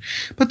Commission.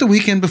 But the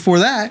weekend before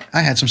that,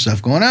 I had some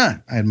stuff going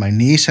on. I had my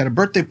niece had a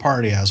birthday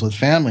party. I was with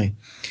family.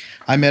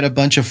 I met a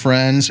bunch of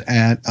friends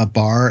at a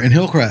bar in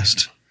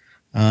Hillcrest,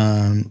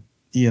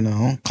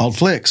 called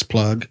Flicks,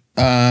 plug.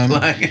 And,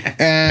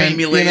 pay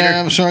me later.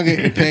 I'm sure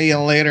I'll pay you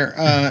later.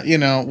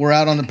 We're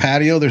out on the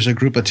patio. There's a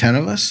group of 10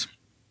 of us,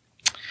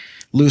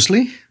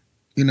 loosely,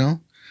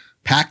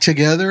 packed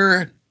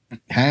together,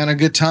 having a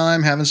good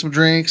time, having some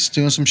drinks,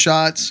 doing some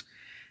shots.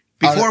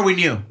 Before we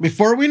knew. This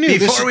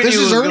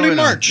is early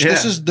March. Yeah.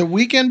 This is the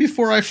weekend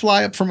before I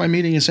fly up for my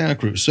meeting in Santa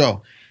Cruz.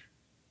 So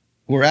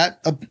we're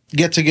at a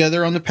get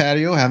together on the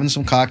patio, having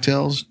some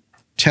cocktails.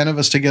 10 of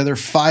us together.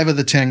 5 of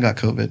the 10 got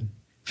COVID.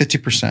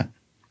 50%.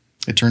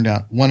 It turned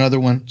out. One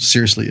other one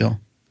seriously ill.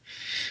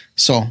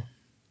 So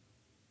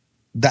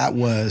that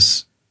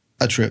was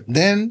a trip.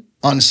 Then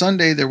on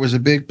Sunday, there was a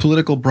big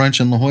political brunch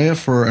in La Jolla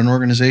for an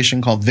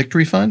organization called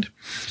Victory Fund.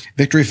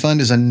 Victory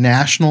Fund is a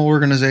national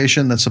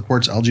organization that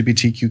supports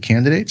LGBTQ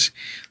candidates,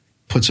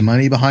 puts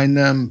money behind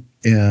them,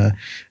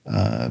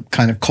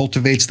 kind of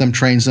cultivates them,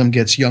 trains them,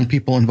 gets young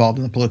people involved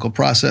in the political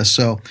process.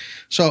 So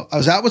I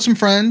was out with some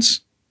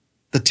friends,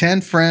 the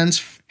 10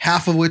 friends,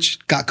 half of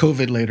which got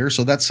COVID later.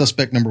 So that's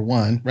suspect number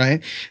 1,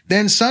 right?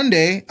 Then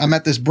Sunday, I'm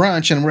at this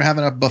brunch and we're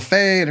having a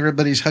buffet and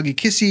everybody's huggy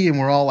kissy and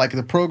we're all like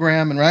the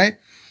program and right?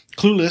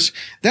 Clueless.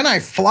 Then I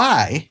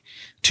fly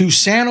to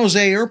San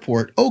Jose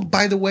Airport. Oh,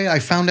 by the way, I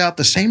found out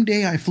the same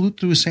day I flew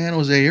through San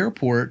Jose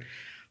Airport,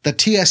 the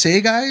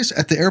TSA guys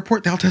at the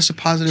airport, they all tested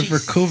positive for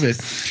COVID.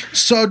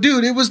 So,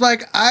 dude, it was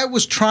like I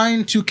was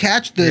trying to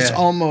catch this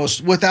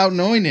almost without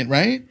knowing it,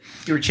 right?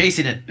 You were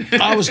chasing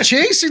it. I was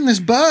chasing this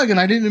bug and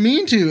I didn't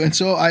mean to. And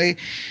so I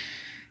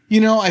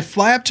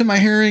fly up to my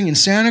hearing in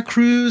Santa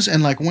Cruz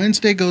and like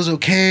Wednesday goes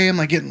okay. I'm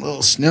like getting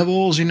little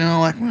snivels,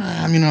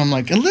 I'm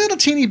like a little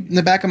teeny in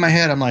the back of my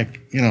head. I'm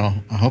like,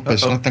 I hope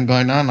there's nothing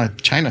going on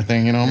like China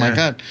thing, oh my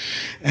God.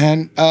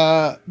 And,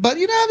 but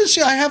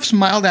obviously I have some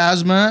mild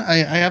asthma. I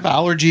have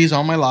allergies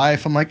all my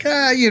life. I'm like,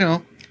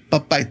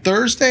 but by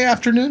Thursday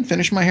afternoon,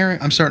 finish my hearing,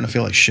 I'm starting to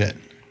feel like shit.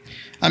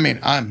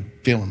 I'm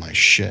feeling like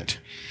shit.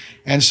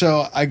 And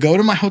so I go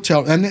to my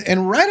hotel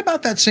and right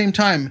about that same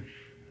time,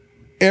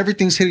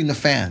 everything's hitting the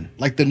fan.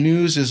 Like the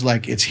news is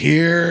like, it's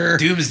here.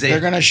 Doomsday. They're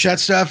going to shut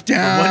stuff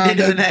down. One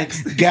day to the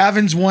next.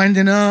 Gavin's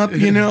winding up,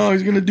 he's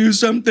going to do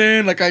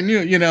something. Like I knew,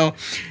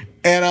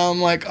 and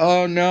I'm like,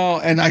 oh no.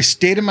 And I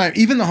stayed in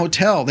even the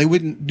hotel, they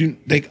wouldn't do,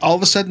 all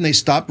of a sudden they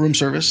stopped room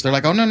service. They're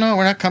like, oh no,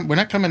 we're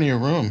not coming to your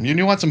room.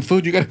 You want some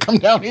food? You got to come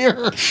down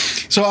here.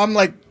 So I'm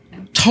like,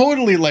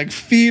 totally like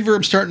fever.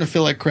 I'm starting to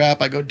feel like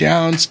crap. I go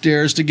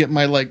downstairs to get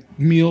my like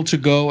meal to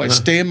go. I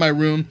stay in my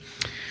room.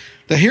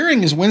 The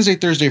hearing is Wednesday,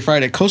 Thursday,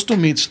 Friday. Coastal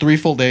meets 3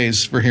 full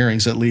days for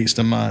hearings, at least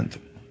a month.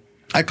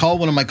 I called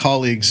one of my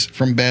colleagues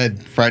from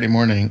bed Friday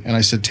morning and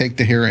I said, take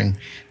the hearing.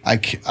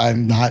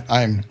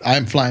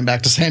 I'm flying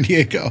back to San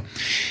Diego.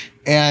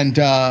 And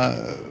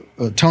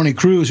Tony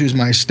Cruz, who's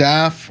my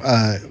staff,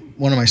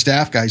 one of my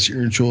staff guys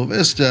here in Chula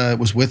Vista,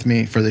 was with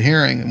me for the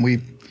hearing, and we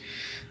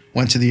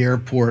went to the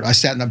airport. I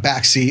sat in the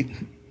back seat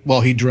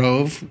while he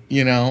drove.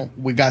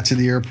 We got to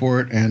the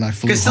airport and I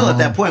flew. Because still at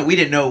that point, we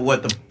didn't know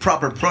what the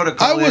proper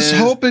protocol I was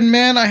hoping,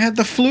 man, I had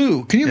the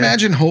flu. Can you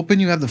imagine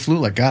hoping you have the flu?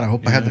 Like, God, I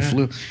hope I had the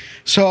flu.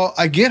 So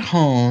I get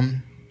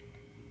home.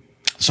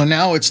 So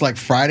now it's like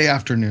Friday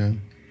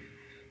afternoon.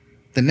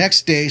 The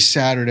next day,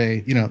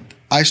 Saturday,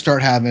 I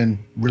start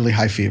having really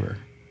high fever,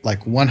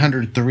 like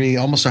 103,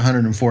 almost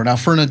 104. Now,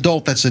 for an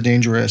adult, that's a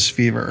dangerous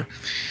fever.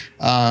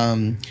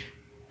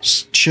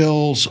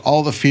 Chills,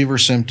 all the fever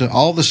symptoms,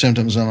 all the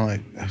symptoms. I'm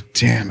like, oh,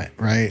 damn it,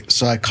 right?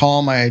 So I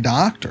call my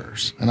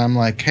doctors and I'm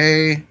like,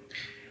 hey,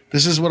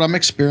 this is what I'm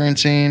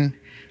experiencing.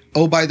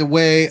 Oh, by the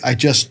way, I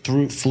just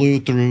flew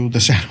through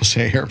the San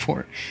Jose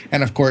airport.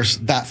 And of course,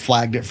 that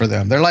flagged it for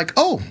them. They're like,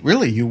 oh,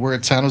 really? You were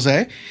at San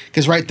Jose?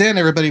 Because right then,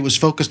 everybody was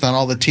focused on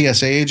all the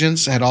TSA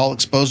agents, had all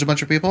exposed a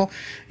bunch of people.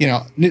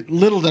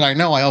 Little did I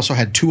know, I also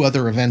had 2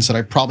 other events that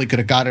I probably could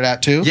have got it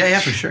at too.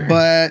 Yeah, for sure.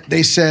 But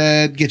they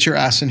said, get your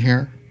ass in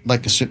here.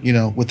 Like,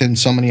 within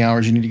so many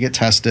hours, you need to get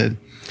tested.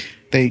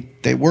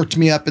 They worked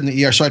me up in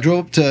the ER. So I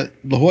drove up to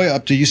La Jolla,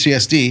 up to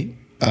UCSD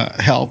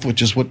Health, which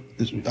is what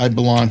I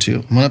belong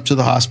to. I went up to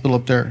the hospital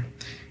up there,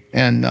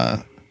 and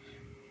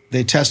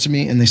they tested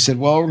me, and they said,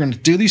 well, we're going to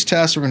do these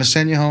tests. We're going to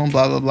send you home,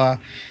 blah, blah, blah.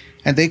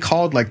 And they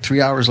called like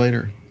 3 hours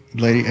later,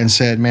 lady, and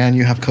said, man,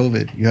 you have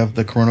COVID. You have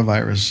the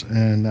coronavirus.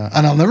 And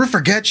I'll never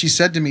forget, she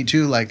said to me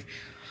too, like,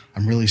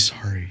 I'm really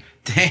sorry.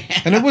 Damn.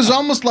 And it was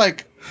almost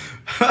like,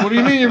 what do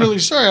you mean you're really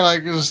sorry?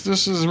 Like,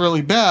 this is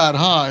really bad,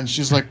 huh? And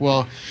she's like,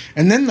 well,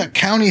 and then the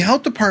county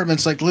health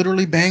department's like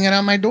literally banging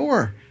on my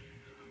door.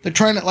 They're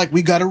trying to, like,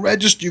 we got to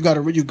register.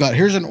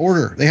 Here's an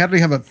order. They have to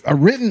have a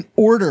written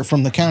order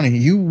from the county.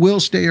 You will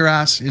stay your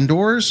ass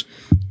indoors.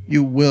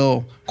 You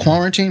will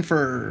quarantine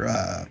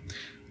for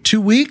 2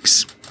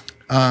 weeks.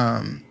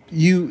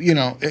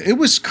 It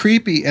was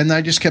creepy, and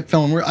I just kept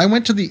feeling weird. I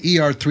went to the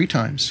ER 3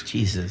 times.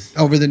 Jesus.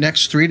 Over the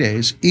next 3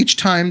 days. Each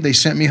time they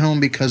sent me home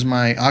because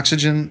my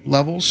oxygen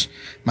levels,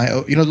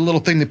 the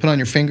little thing they put on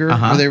your finger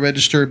where they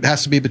register, it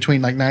has to be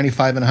between like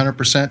 95 and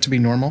 100% to be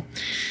normal.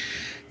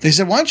 They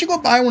said, why don't you go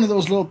buy one of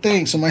those little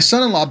things? So my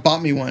son-in-law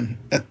bought me one.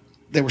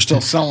 They were still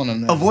selling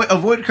them then.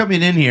 Avoid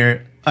coming in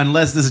here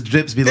unless this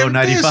drips below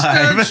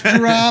 95. If this starts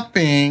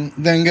dropping,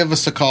 then give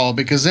us a call,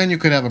 because then you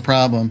could have a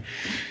problem.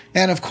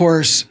 And of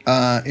course,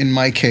 in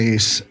my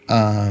case,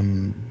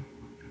 that's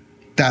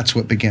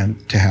what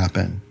began to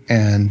happen.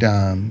 And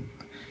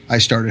I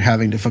started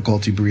having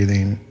difficulty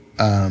breathing.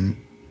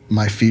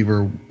 My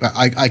fever,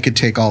 I could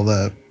take all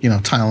the,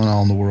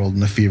 Tylenol in the world,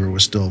 and the fever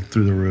was still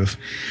through the roof.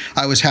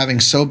 I was having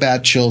so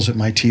bad chills that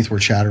my teeth were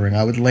chattering.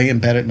 I would lay in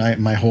bed at night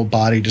and my whole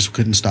body just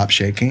couldn't stop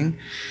shaking.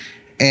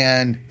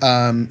 And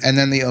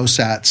then the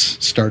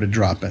OSATs started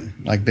dropping.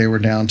 Like, they were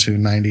down to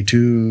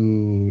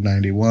 92,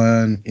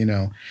 91,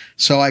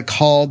 So I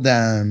called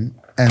them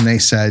and they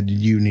said,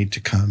 you need to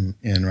come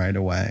in right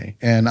away.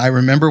 And I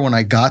remember when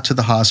I got to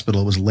the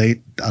hospital, it was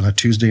late on a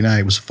Tuesday night.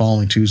 It was the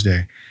following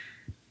Tuesday.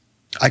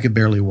 I could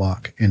barely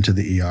walk into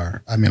the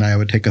ER. I mean, I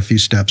would take a few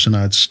steps and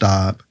I'd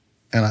stop,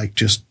 and I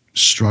just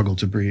struggled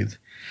to breathe.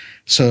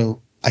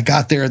 So I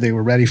got there. They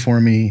were ready for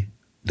me.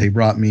 They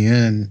brought me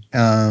in.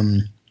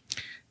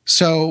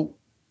 So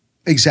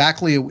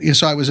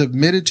I was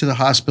admitted to the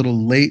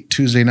hospital late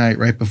Tuesday night,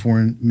 right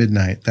before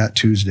midnight that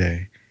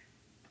Tuesday.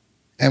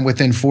 And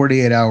within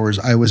 48 hours,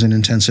 I was in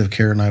intensive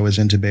care and I was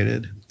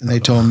intubated. And they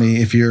told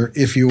me, if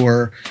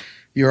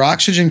your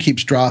oxygen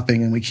keeps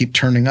dropping and we keep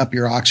turning up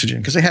your oxygen,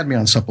 because they had me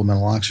on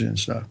supplemental oxygen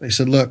stuff. They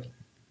said, look,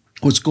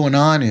 what's going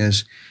on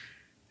is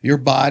your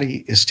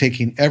body is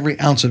taking every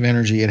ounce of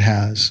energy it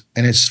has,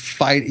 and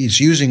it's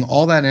using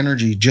all that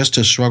energy just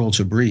to struggle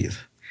to breathe.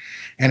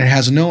 And it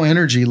has no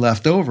energy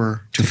left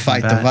over to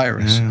fight the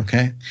virus. Yeah.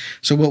 Okay.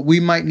 So what we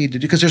might need to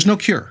do, because there's no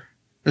cure.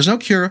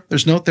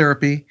 There's no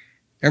therapy.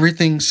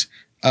 Everything's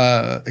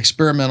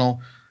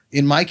experimental.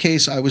 In my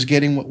case, I was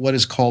getting what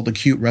is called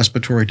acute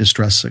respiratory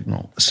distress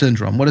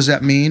syndrome. What does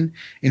that mean?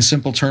 In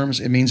simple terms,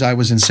 it means I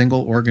was in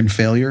single organ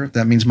failure.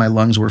 That means my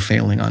lungs were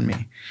failing on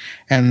me.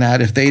 And that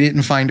if they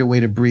didn't find a way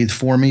to breathe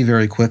for me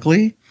very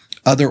quickly,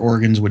 other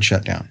organs would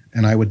shut down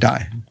and I would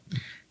die.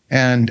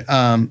 And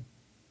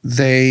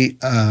they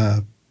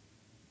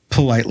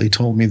politely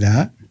told me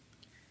that.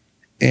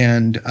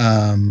 And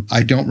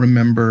I don't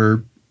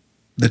remember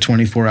the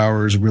 24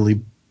 hours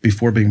really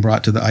before being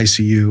brought to the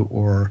ICU,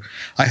 or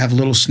I have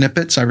little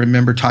snippets. I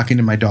remember talking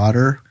to my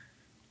daughter.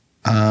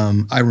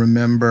 I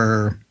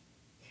remember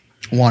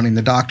wanting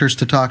the doctors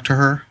to talk to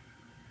her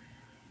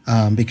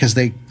because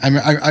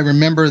I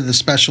remember the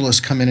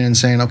specialist coming in and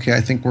saying, okay,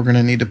 I think we're going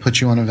to need to put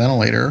you on a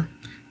ventilator,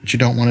 which you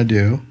don't want to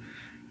do.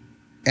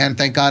 And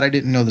thank God I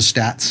didn't know the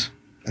stats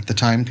at the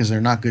time, because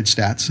they're not good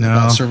stats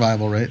about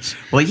survival rates.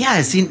 Well, yeah,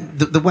 I seen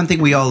the one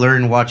thing we all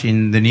learn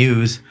watching the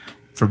news,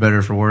 for better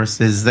or for worse,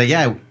 is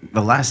that,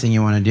 the last thing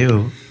you want to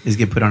do is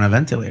get put on a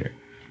ventilator.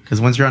 Because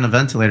once you're on a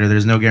ventilator,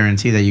 there's no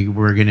guarantee that you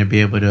were going to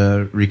be able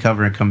to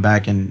recover and come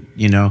back and,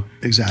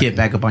 Exactly. get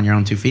back up on your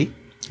own 2 feet.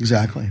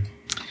 Exactly.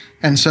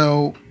 And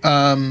so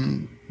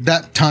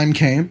that time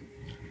came,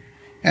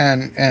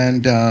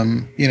 and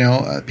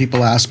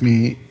people asked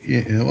me,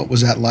 what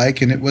was that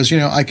like? And it was,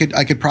 I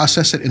could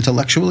process it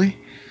intellectually.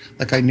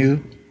 Like I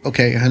knew,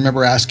 okay, I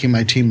remember asking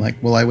my team,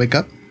 like, will I wake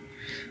up?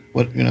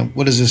 What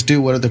does this do?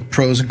 What are the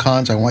pros and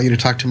cons? I want you to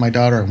talk to my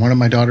daughter. I wanted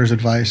my daughter's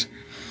advice.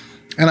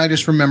 And I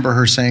just remember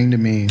her saying to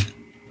me,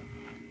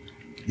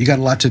 you got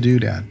a lot to do,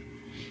 Dad.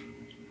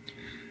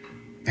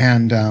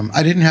 And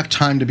I didn't have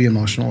time to be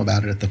emotional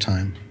about it at the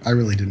time. I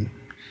really didn't.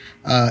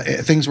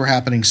 Things were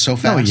happening so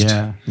fast.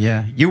 Oh,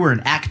 yeah. You were in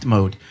act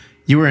mode.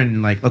 You were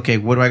in like, okay,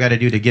 what do I got to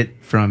do to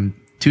get from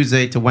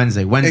Tuesday to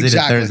Wednesday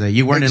to Thursday?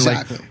 You weren't in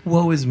like,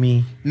 woe is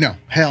me. No,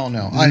 hell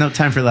no. No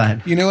time for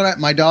that. You know what?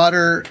 My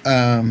daughter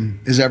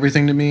is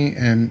everything to me,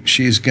 and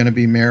she's going to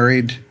be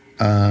married.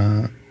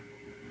 Her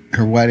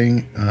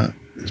wedding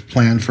is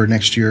planned for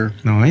next year.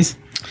 Nice.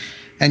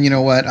 And you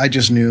know what? I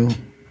just knew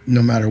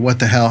no matter what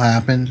the hell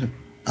happened,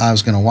 I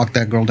was going to walk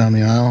that girl down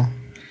the aisle.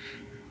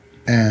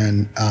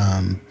 And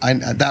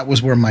that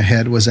was where my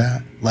head was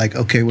at. Like,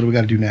 okay, what do we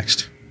got to do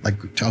next?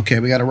 Like,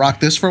 okay, we got to rock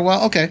this for a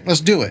while. Okay,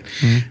 let's do it.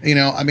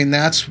 Mm-hmm.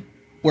 That's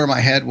where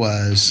my head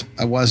was.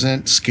 I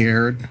wasn't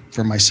scared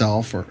for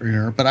myself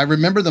but I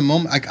remember the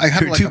moment. I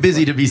had You're too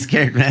busy to be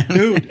scared, man.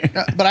 Dude.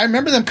 But I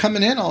remember them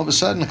coming in all of a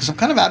sudden, because I'm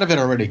kind of out of it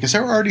already, because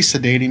they were already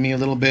sedating me a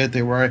little bit.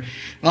 And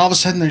all of a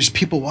sudden there's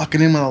people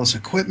walking in with all this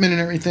equipment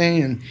and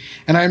everything.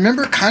 And I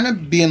remember kind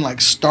of being like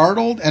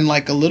startled and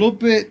like a little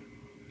bit,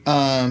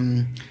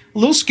 a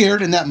little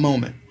scared in that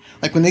moment.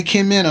 Like when they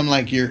came in, I'm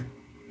like,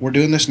 we're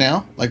doing this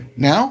now? Like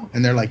now?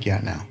 And they're like,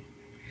 yeah, now.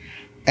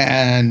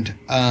 And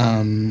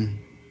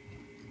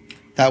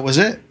that was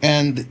it.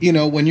 And,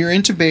 when you're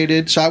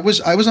intubated, so I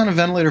was on a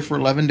ventilator for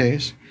 11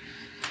 days.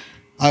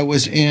 I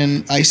was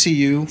in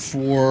ICU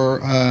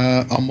for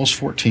almost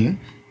 14.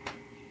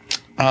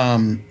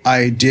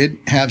 I did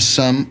have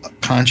some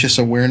conscious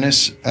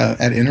awareness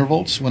at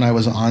intervals when I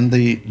was on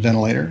the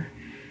ventilator.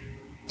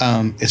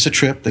 It's a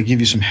trip. They give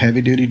you some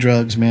heavy duty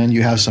drugs, man.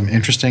 You have some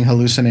interesting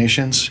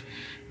hallucinations.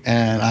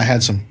 And I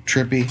had some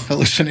trippy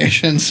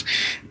hallucinations,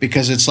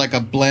 because it's like a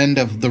blend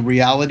of the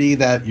reality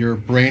that your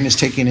brain is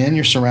taking in,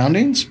 your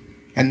surroundings,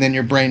 and then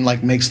your brain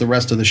like makes the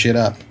rest of the shit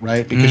up,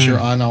 right? Because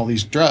you're on all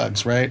these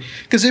drugs, right?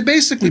 Because they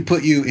basically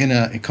put you in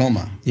a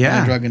coma,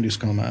 a drug-induced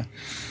coma.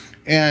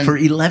 And for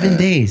 11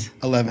 days.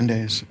 11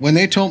 days. When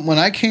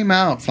I came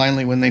out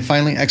finally, when they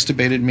finally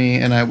extubated me,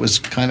 and I was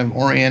kind of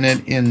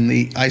oriented in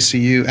the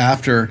ICU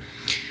after,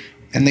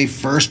 and they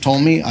first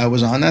told me I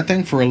was on that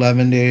thing for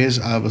 11 days,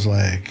 I was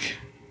like,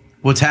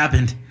 what's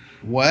happened?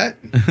 What?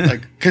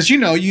 Like, because you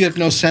have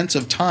no sense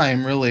of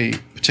time really,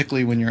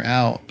 particularly when you're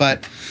out.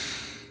 But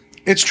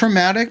it's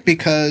traumatic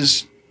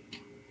because,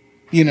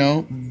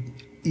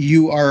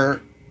 you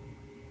are,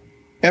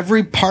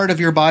 every part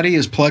of your body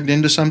is plugged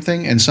into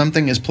something, and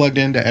something is plugged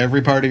into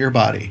every part of your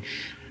body.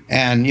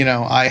 And,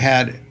 I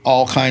had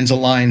all kinds of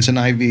lines and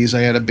IVs.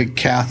 I had a big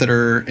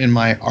catheter in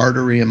my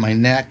artery in my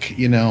neck,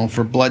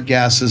 for blood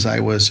gases.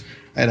 I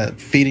had a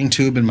feeding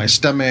tube in my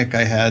stomach.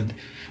 I had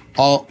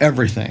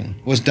everything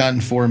was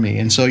done for me.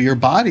 And so your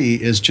body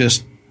is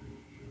just,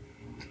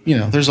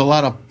 there's a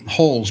lot of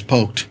holes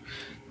poked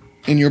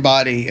in your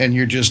body, and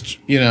you're just,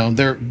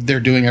 they're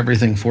doing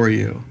everything for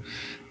you.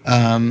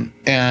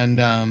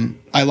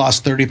 I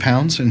lost 30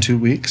 pounds in 2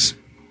 weeks.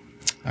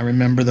 I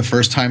remember the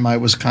first time I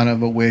was kind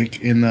of awake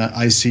in the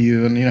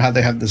ICU, and how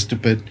they have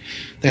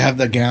they have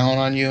the gown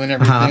on you and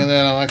everything, and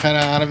then I'm kind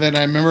of out of it. And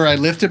I remember I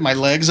lifted my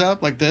legs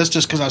up like this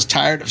just because I was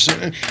tired of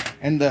sitting,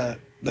 and the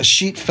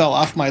sheet fell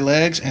off my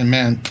legs, and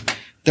man,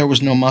 there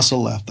was no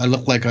muscle left. I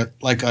looked like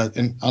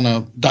on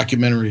a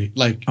documentary,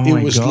 like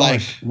it was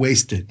like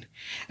wasted.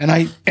 And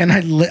I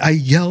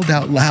yelled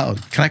out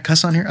loud. Can I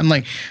cuss on here? I'm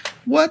like,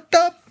 what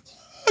the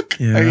fuck?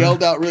 Yeah. I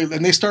yelled out really,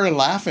 and they started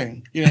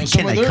laughing.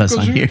 Some of their I'm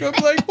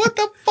like, what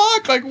the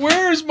fuck? Like,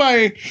 where'd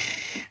my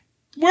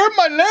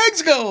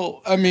legs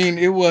go? I mean,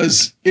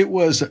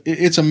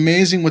 it's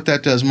amazing what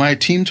that does. My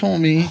team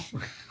told me,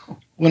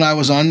 when I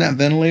was on that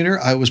ventilator,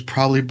 I was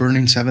probably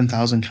burning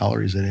 7,000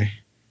 calories a day.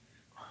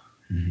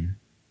 Mm-hmm.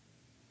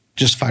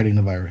 Just fighting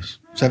the virus.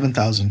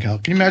 7,000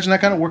 calories. Can you imagine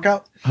that kind of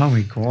workout? Oh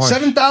my God.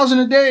 7,000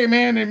 a day,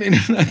 man. I mean,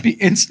 that'd be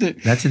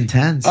instant. That's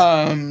intense.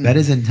 That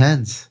is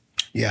intense.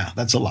 Yeah,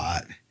 that's a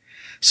lot.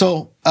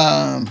 So,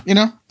 I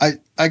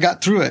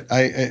got through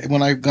it.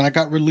 When I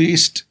got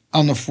released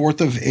on the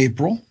 4th of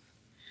April,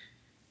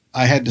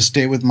 I had to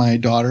stay with my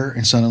daughter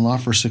and son-in-law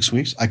for 6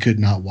 weeks. I could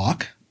not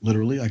walk.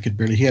 Literally, I could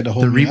barely. He had to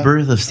hold The me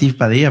rebirth of Steve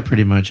Padilla,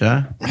 pretty much,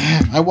 huh?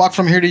 Man, I walk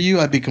from here to you,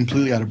 I'd be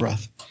completely out of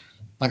breath.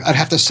 Like I'd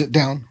have to sit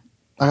down.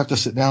 I have to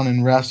sit down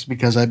and rest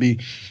because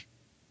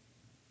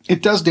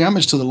it does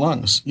damage to the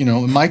lungs.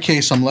 In my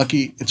case, I'm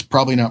lucky it's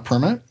probably not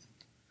permanent.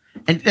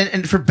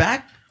 And for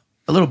a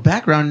little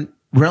background,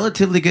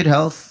 relatively good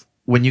health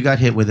when you got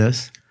hit with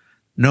this.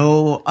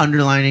 No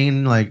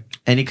underlining like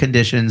any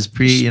conditions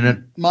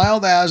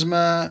mild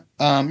asthma.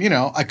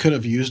 I could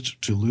have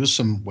used to lose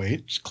some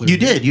weight. Clearly.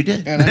 You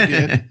did, and I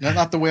did.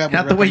 Not the way I would.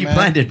 Not the way you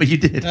planned it, but you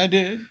did. I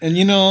did, and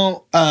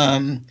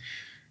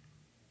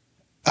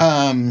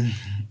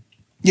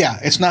yeah,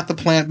 it's not the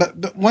plan, but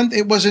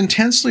it was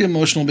intensely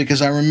emotional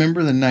because I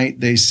remember the night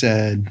they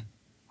said,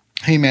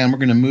 "Hey man, we're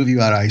going to move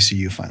you out of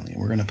ICU finally.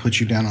 We're going to put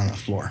you down on the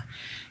floor."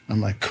 I'm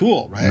like,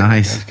 cool, right?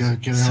 Nice.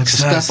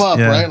 Step up,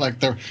 yeah. Right? Like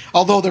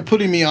although they're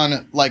putting me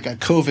on like a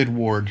COVID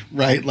ward,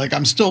 right? Like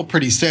I'm still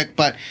pretty sick,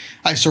 but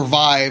I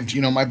survived.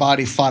 My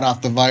body fought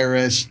off the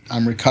virus.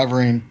 I'm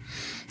recovering.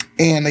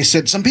 And they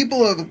said, some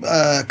people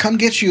come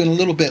get you in a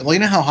little bit. Well, you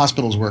know how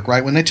hospitals work,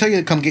 right? When they tell you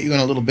to come get you in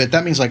a little bit,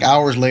 that means like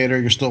hours later,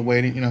 you're still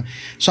waiting,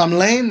 So I'm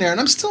laying there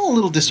and I'm still a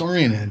little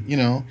disoriented,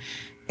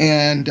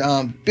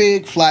 and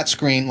big flat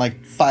screen,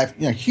 like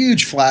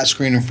huge flat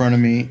screen in front of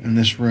me in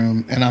this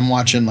room. And I'm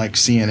watching like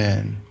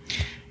CNN.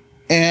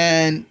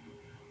 And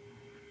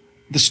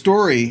the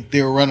story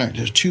they were running,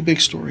 there's two big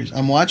stories.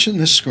 I'm watching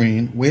this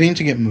screen, waiting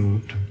to get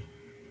moved.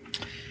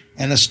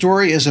 And the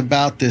story is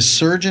about this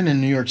surgeon in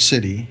New York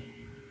City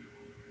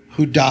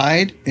who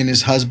died in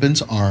his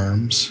husband's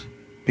arms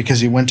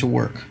because he went to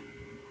work.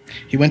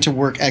 He went to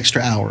work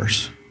extra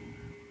hours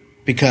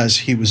because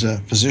he was a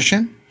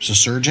physician, was a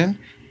surgeon,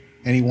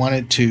 and he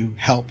wanted to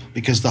help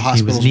because the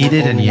hospitals were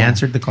needed, and he overwhelmed.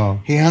 answered the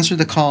call. He answered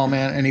the call,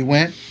 man, and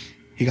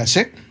he got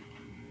sick,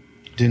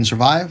 didn't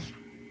survive,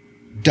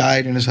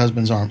 died in his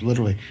husband's arms,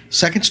 literally.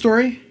 Second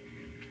story,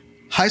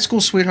 high school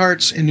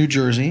sweethearts in New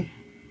Jersey.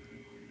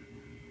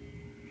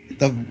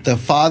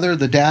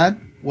 The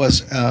dad,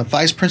 was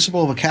vice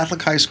principal of a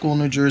Catholic high school in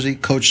New Jersey,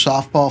 coached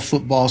softball,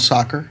 football,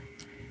 soccer.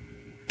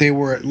 They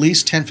were at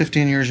least 10,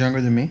 15 years younger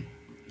than me.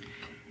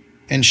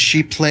 And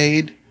she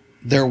played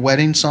their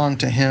wedding song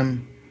to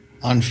him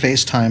on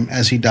FaceTime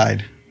as he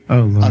died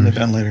on the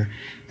ventilator.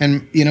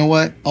 And you know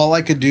what? All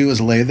I could do was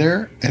lay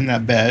there in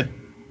that bed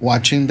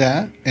watching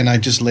that, and I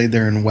just laid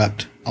there and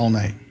wept all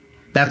night.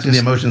 That's when the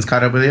emotions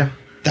caught up with you?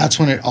 That's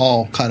when it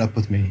all caught up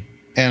with me.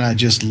 And I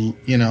just,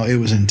 it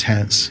was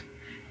intense.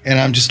 And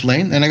I'm just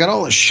laying, and I got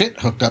all the shit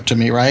hooked up to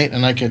me, right?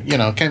 And I could,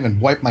 can't even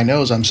wipe my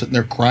nose. I'm sitting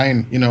there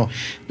crying,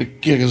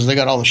 because they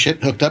got all the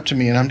shit hooked up to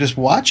me. And I'm just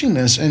watching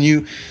this, and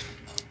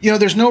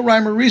there's no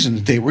rhyme or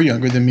reason. They were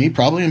younger than me,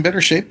 probably in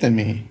better shape than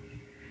me.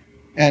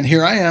 And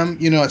here I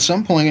am, at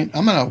some point,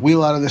 I'm going to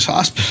wheel out of this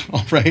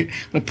hospital, right?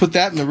 I'm going to put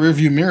that in the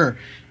rearview mirror.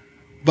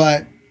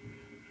 But,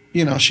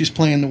 she's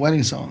playing the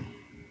wedding song,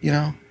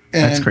 And,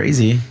 that's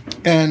crazy.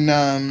 And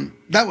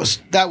that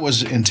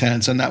was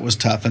intense, and that was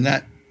tough. And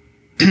that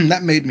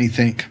made me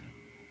think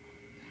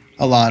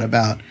a lot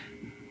about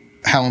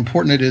how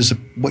important it is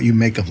what you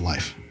make of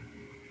life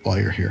while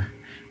you're here.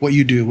 What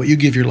you do, what you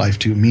give your life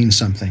to means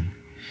something.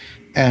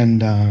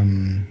 And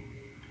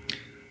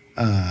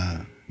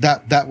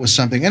that was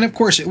something. And of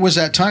course, it was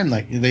that time,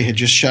 like they had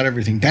just shut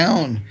everything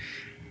down.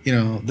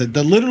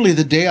 Literally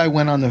the day I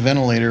went on the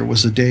ventilator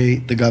was the day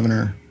the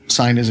governor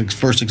signed his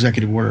first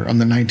executive order on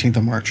the 19th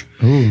of March.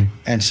 Ooh.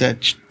 And said,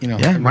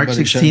 March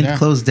 16th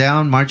closed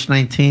down, March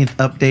 19th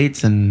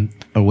updates, and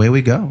away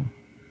we go.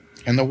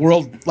 And the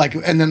world,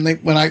 and then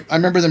I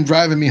remember them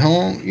driving me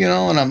home,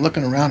 and I'm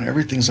looking around,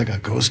 everything's like a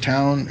ghost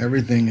town.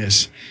 Everything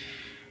there's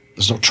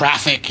no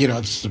traffic,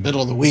 it's the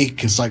middle of the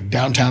week. It's like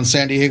downtown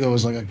San Diego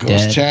is like a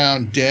ghost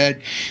town,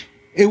 dead.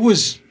 It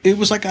was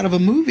like out of a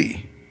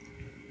movie,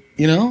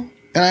 and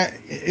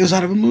it was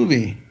out of a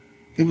movie.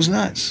 It was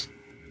nuts.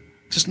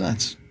 Just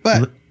nuts.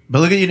 But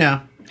look at you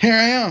now. Here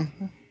I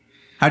am.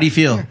 How do you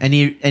feel?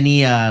 Any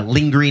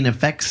lingering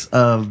effects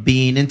of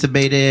being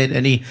intubated?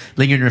 Any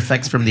lingering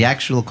effects from the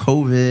actual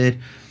COVID?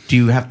 Do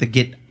you have to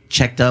get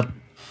checked up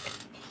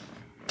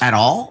at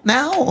all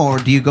now, or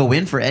do you go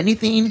in for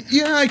anything?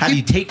 Yeah. Have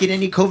you taken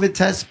any COVID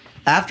tests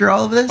after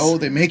all of this? Oh,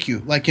 they make you.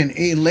 Like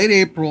in late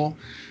April,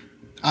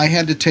 I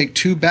had to take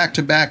 2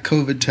 back-to-back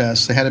COVID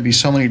tests. They had to be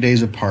so many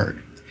days apart,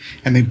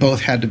 and they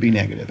both had to be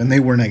negative, and they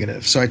were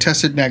negative. So I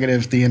tested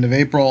negative at the end of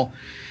April.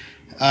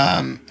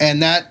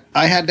 And that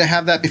I had to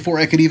have that before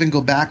I could even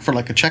go back for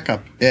like a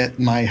checkup at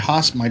my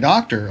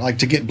doctor, like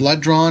to get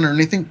blood drawn or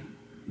anything.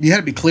 You had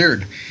to be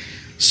cleared.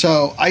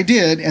 So I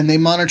did, and they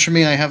monitor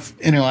me. I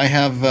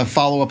have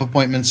follow-up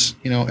appointments,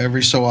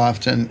 every so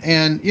often.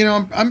 And,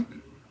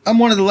 I'm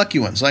one of the lucky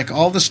ones. Like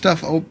all the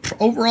stuff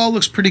overall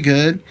looks pretty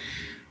good.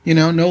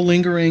 No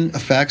lingering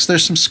effects.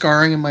 There's some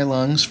scarring in my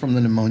lungs from the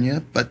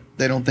pneumonia, but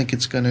they don't think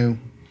it's going to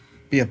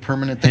be a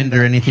permanent thing.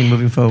 Hinder anything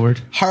moving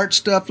forward. Heart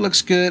stuff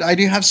looks good. I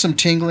do have some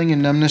tingling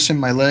and numbness in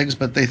my legs,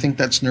 but they think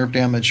that's nerve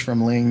damage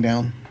from laying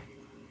down.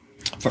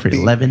 For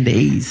 11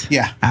 days.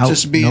 Yeah. Out,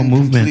 just being no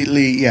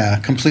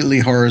movement. completely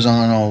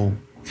horizontal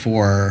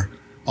for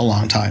a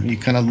long time. You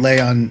kind of lay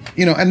on,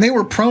 and they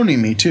were proning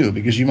me too,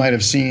 because you might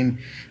have seen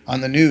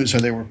on the news, or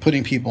they were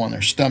putting people on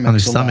their stomachs. On their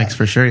stomachs,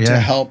 for sure, yeah. To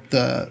help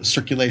the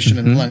circulation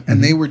in the lung.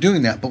 And they were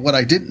doing that. But what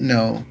I didn't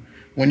know,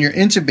 when you're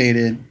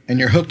intubated and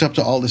you're hooked up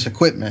to all this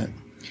equipment,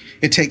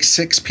 it takes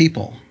 6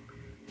 people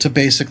to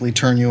basically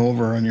turn you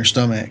over on your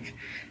stomach.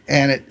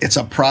 And it's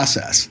a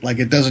process. Like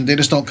they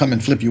just don't come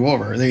and flip you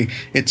over.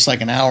 It's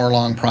like an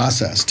hour-long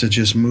process to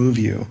just move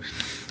you.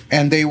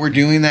 And they were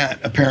doing that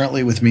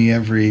apparently with me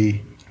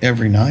every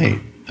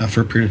night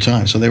for a period of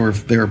time. So they were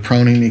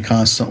proning me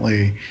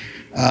constantly.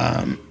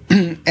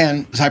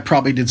 And I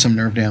probably did some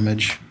nerve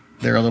damage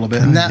there a little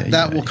bit. And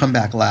that will come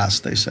back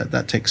last, they said.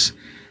 That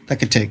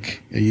could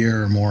take a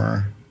year or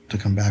more to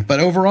come back. But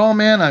overall,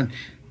 man, I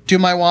do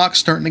my walk,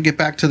 starting to get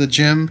back to the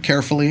gym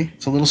carefully.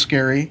 It's a little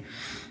scary.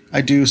 I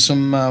do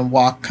some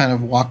walk,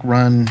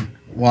 around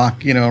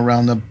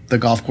the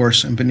golf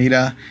course in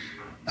Bonita,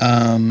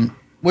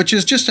 which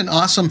is just an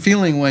awesome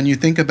feeling when you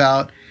think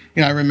about,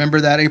 I remember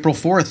that April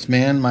 4th,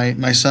 man,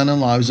 my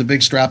son-in-law, who's a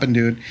big strapping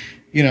dude,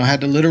 had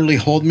to literally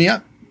hold me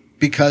up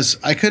because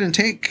I couldn't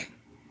take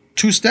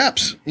 2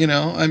 steps,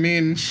 I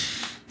mean.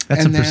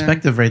 That's a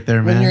perspective right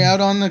there, man. When you're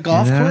out on the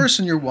golf course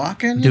and you're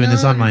walking. Doing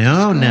this on my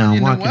own now.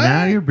 I'm walking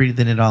out here,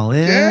 breathing it all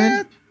in.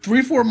 Yeah,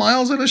 3-4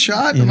 miles at a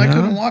shot, and I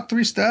couldn't walk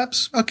 3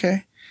 steps.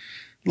 Okay.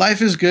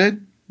 Life is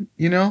good,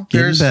 Getting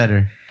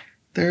better.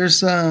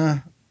 There's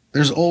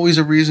always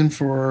a reason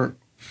for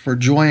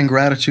joy and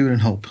gratitude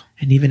and hope.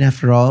 And even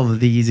after all of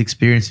these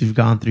experiences you've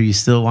gone through, you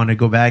still want to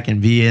go back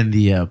and be in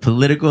the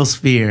political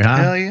sphere, huh?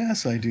 Hell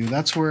yes, I do.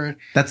 That's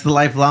the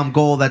lifelong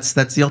goal. That's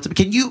the ultimate.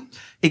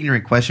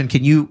 Ignorant question,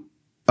 can you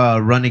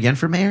run again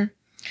for mayor?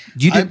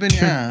 I've been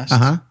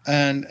asked,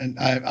 and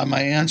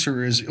my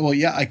answer is, well,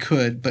 yeah, I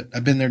could, but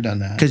I've been there, done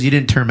that. Because you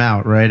didn't term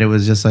out, right? It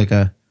was just like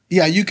a...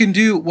 Yeah, you can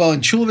do, well,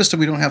 in Chula Vista,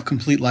 we don't have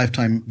complete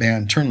lifetime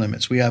ban term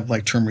limits. We have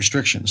like term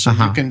restrictions. So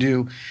you can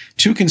do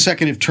 2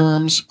 consecutive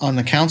terms on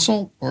the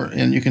council,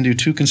 and you can do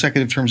 2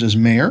 consecutive terms as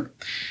mayor,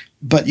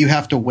 but you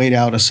have to wait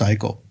out a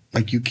cycle.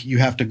 Like you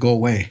have to go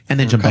away and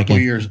then jump back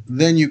in. Years.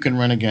 Then you can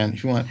run again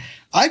if you want.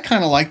 I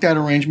kind of like that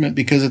arrangement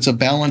because it's a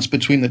balance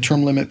between the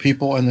term limit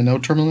people and the no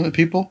term limit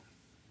people.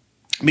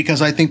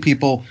 Because I think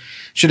people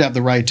should have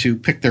the right to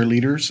pick their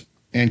leaders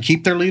and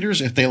keep their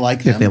leaders if they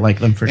like them. If they like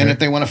them, for sure. And if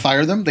they want to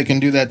fire them, they can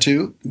do that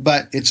too.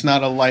 But it's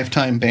not a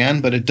lifetime ban,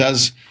 but it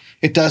does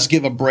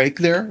give a break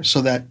there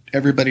so that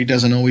everybody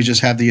doesn't always just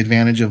have the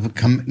advantage of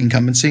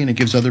incumbency, and it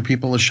gives other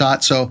people a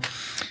shot. So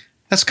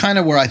that's kind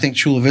of where I think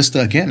Chula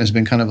Vista, again, has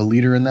been kind of a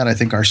leader in that. I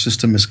think our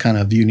system is kind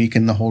of unique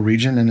in the whole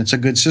region, and it's a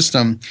good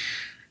system.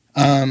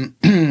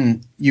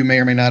 You may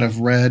or may not have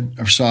read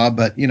or saw,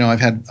 but,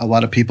 I've had a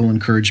lot of people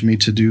encourage me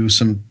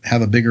to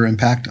have a bigger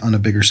impact on a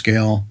bigger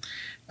scale.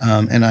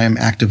 And I am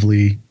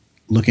actively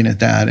looking at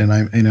that.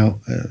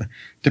 And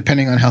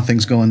depending on how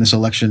things go in this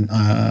election,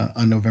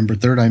 on November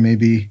 3rd,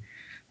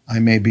 I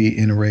may be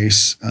in a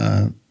race,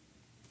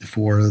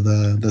 for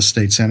the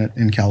state Senate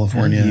in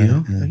California.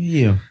 Look at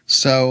you.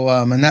 So,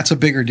 and that's a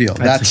bigger deal.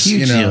 That's a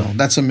huge deal.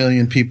 That's 1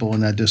 million people in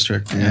that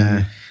district.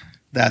 Yeah.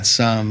 That's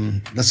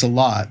a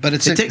lot, but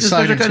it takes a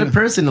special kind of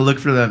person to look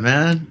for that,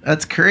 man.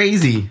 That's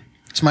crazy.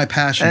 It's my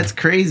passion. That's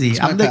crazy.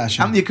 I'm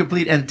the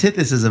complete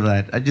antithesis of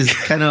that. I just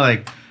kind of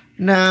like,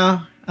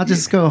 no, I'll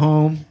just go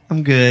home.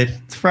 I'm good.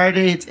 It's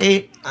Friday. It's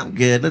 8. I'm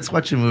good. Let's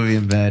watch a movie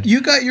in bed.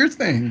 You got your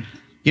thing.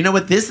 You know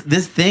what? This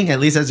thing, at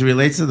least as it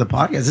relates to the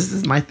podcast, this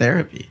is my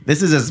therapy.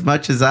 This is as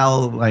much as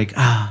I'll like.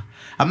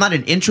 I'm not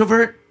an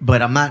introvert,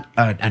 but I'm not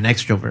an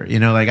extrovert.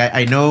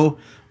 I know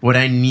what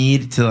I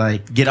need to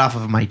like get off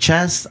of my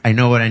chest. I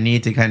know what I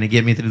need to kind of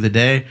get me through the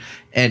day,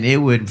 and it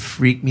would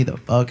freak me the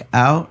fuck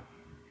out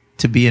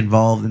to be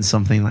involved in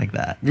something like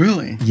that.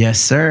 Really? Yes,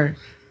 sir.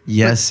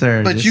 Yes,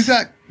 sir. But you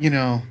got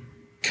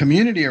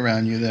community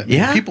around you that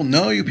people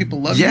know you,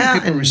 people love you,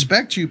 people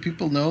respect you,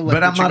 people know.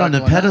 But I'm not on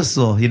a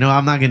pedestal.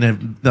 I'm not gonna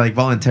like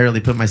voluntarily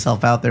put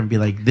myself out there and be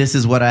like, this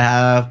is what I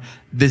have.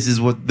 This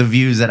is what the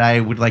views that I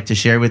would like to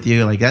share with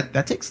you. Like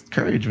that takes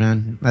courage,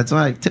 man. That's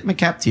why I tip my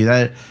cap to you.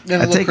 That a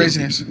little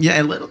craziness.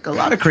 A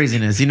lot of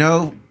craziness.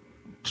 To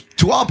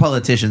all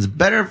politicians,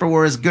 better for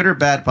worse, good or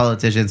bad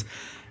politicians.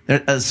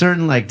 A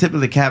certain like tip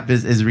of the cap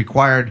is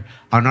required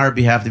on our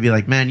behalf to be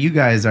like, man, you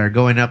guys are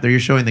going up there.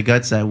 You're showing the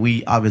guts that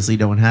we obviously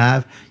don't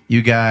have.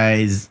 You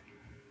guys,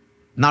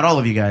 not all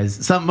of you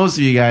guys, most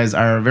of you guys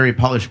are a very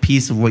polished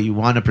piece of what you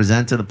want to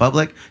present to the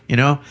public,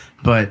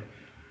 but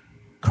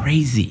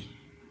crazy.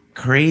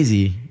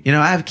 I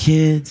have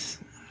kids.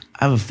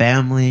 I have a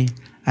family.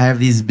 I have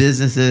these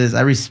businesses.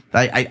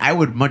 I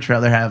would much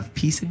rather have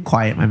peace and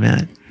quiet, my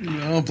man.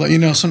 But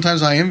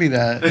sometimes I envy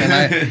that,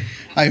 and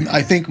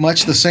I think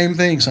much the same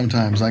thing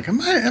sometimes. Like,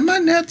 am I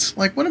nuts?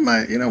 Like, what am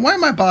I? Why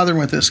am I bothering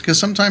with this? Because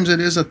sometimes it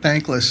is a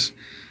thankless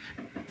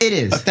It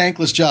is a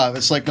thankless job.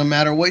 It's like no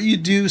matter what you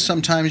do,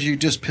 sometimes you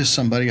just piss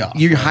somebody off.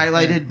 You're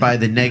highlighted by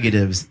the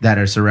negatives that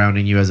are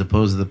surrounding you as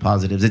opposed to the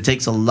positives. It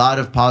takes a lot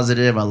of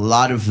positive, a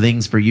lot of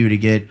things for you to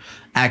get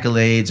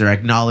accolades or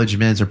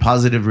acknowledgments or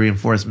positive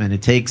reinforcement.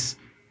 It takes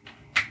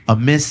a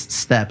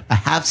misstep, a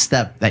half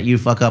step that you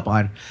fuck up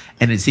on,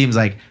 and it seems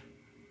like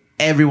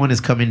everyone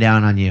is coming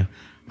down on you.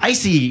 I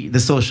see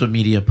the social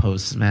media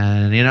posts,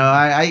 man. You know,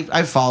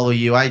 I follow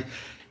you.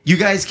 You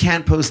guys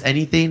can't post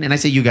anything, and I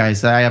say you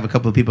guys. I have a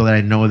couple of people that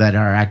I know that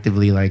are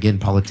actively like in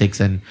politics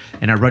and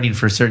are running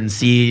for certain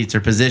seats or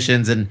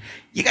positions, and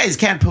you guys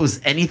can't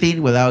post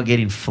anything without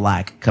getting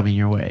flack coming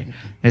your way. And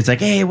it's like,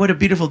 hey, what a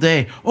beautiful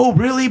day. Oh,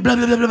 really? Blah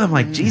blah blah blah. I'm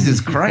like,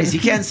 Jesus Christ, you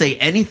can't say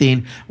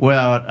anything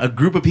without a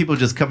group of people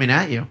just coming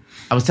at you.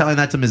 I was telling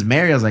that to Ms.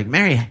 Mary. I was like,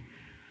 Mary,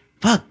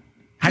 fuck.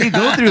 How do you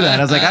go through that?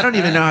 I was like, I don't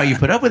even know how you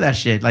put up with that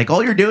shit. Like,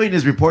 all you're doing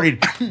is reporting,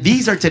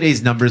 these are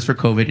today's numbers for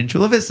COVID in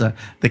Chula Vista,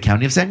 the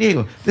county of San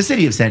Diego, the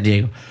city of San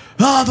Diego.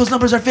 Oh, those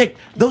numbers are fake.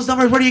 Those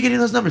numbers, where are you getting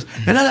those numbers?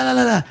 La, la, la,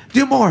 la, la.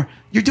 Do more.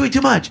 You're doing too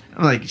much.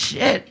 I'm like,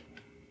 shit.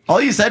 All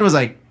you said was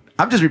like,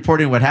 I'm just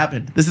reporting what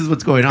happened. This is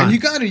what's going on. And you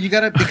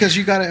gotta, because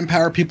you gotta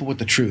empower people with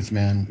the truth,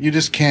 man. You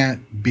just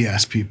can't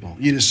BS people.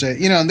 You just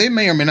say, and they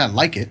may or may not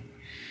like it.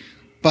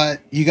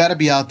 But you got to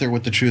be out there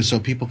with the truth so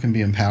people can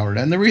be empowered.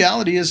 And the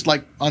reality is,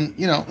 like,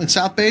 in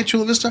South Bay,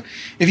 Chula Vista,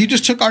 if you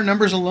just took our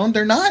numbers alone,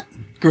 they're not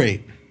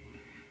great.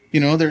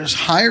 There's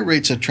higher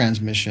rates of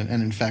transmission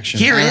and infection.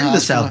 Here in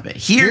the South Bay.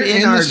 Here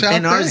in our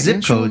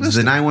zip codes,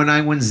 the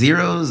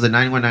 91910s, the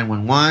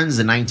 91911s,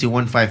 the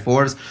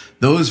 92154s,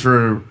 those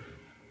for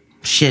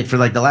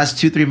like the last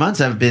 2-3 months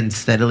have been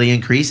steadily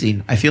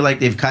increasing. I feel like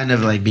they've kind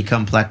of like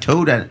become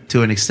plateaued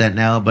to an extent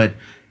now, but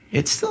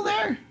it's still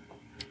there.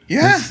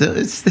 Yeah,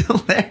 it's still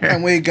there,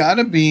 and we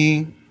gotta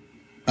be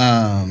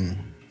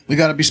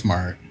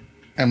smart,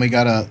 and we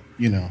gotta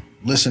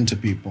listen to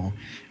people,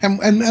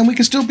 and we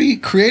can still be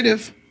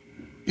creative.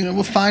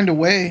 We'll find a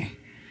way,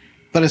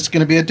 but it's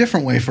gonna be a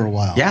different way for a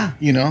while. Yeah,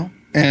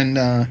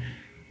 and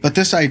but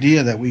this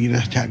idea that we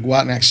go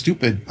out and act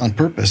stupid on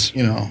purpose,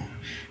 you're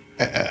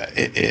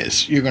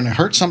gonna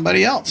hurt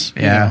somebody else.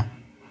 Yeah.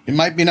 It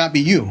might not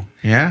be you.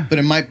 Yeah. But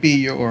it might be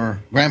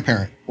your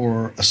grandparent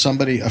or a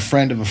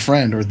friend of a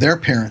friend or their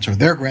parents or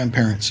their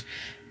grandparents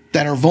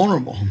that are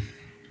vulnerable.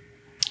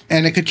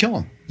 And it could kill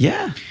them.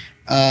 Yeah.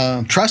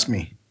 Trust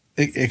me,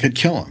 it could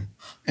kill them.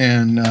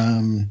 And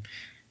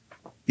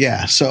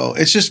so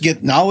it's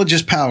just knowledge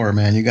is power,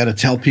 man. You got to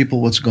tell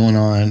people what's going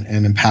on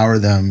and empower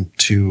them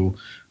to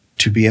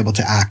be able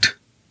to act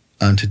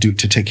and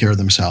to take care of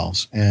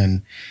themselves.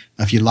 And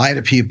if you lie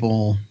to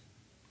people,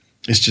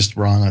 it's just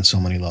wrong on so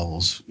many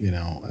levels. You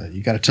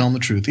got to tell them the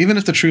truth, even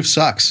if the truth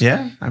sucks.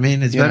 Yeah. I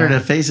mean, it's better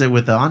to face it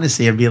with the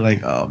honesty and be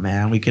like, oh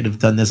man, we could have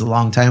done this a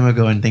long time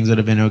ago and things would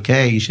have been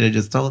okay. You should have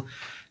just told.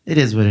 It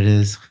is what it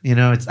is.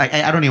 It's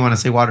I don't even want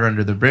to say water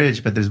under the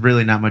bridge, but there's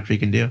really not much we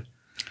can do.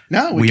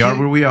 No, we are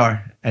where we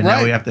are. And right.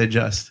 Now we have to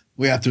adjust.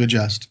 We have to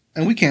adjust.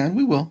 And we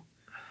will.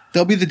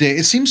 There'll be the day.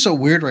 It seems so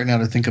weird right now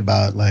to think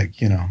about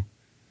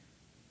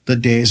the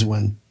days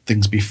when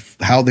things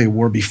how they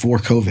were before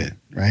COVID,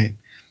 right?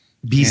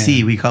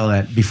 BC, we call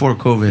that, before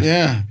COVID.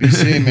 Yeah,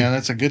 BC, man,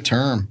 that's a good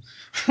term.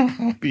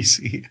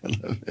 BC, I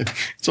love it.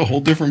 It's a whole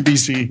different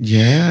BC.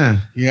 Yeah.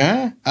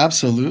 Yeah,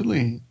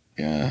 absolutely.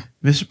 Yeah.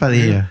 Mr.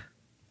 Padilla,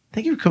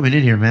 thank you for coming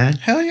in here, man.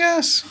 Hell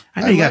yes.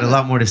 I know you got a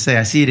lot more to say.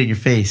 I see it in your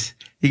face.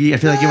 I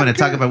feel like you want to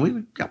talk about.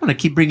 I want to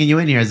keep bringing you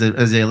in here as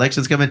the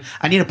elections come in.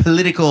 I need a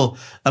political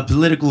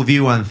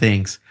view on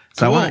things.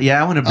 So cool.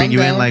 I want to bring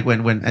you in like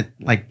when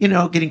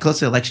getting close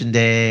to election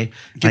day.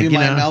 Give you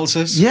my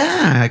analysis.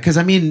 Yeah, because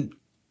I mean,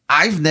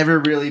 I've never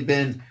really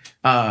been.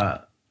 I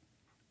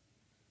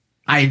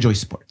enjoy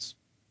sports.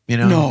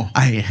 No,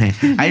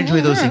 I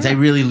enjoy those things. I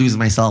really lose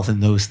myself in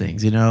those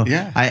things.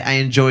 Yeah. I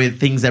enjoy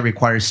things that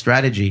require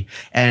strategy,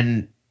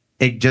 and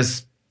it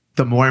just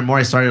the more and more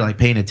I started like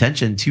paying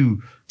attention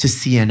to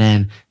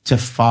CNN, to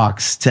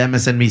Fox, to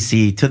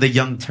MSNBC, to the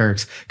Young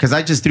Turks, because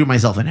I just threw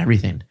myself in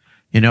everything.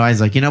 I was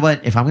like, you know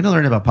what? If I'm going to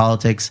learn about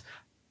politics,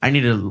 I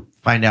need to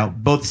find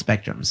out both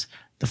spectrums.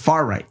 The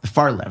far right, the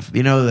far left,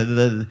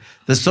 the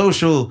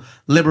social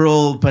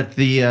liberal, but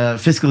the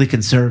fiscally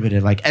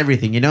conservative, like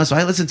everything, So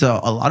I listen to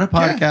a lot of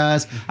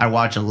podcasts. Yeah. I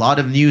watch a lot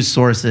of news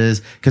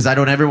sources because I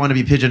don't ever want to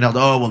be pigeonholed.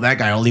 Oh, well, that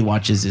guy only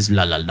watches this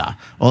la la la.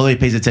 All he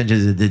pays attention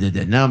is da, da,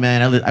 da. No,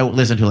 man. I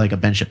listen to like a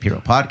Ben Shapiro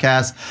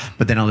podcast,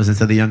 but then I'll listen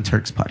to the Young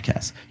Turks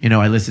podcast.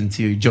 I listen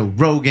to Joe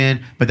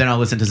Rogan, but then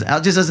I'll just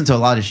listen to a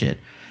lot of shit.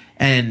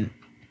 And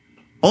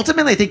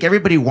ultimately, I think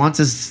everybody wants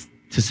us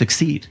to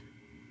succeed.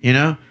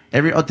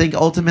 I think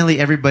ultimately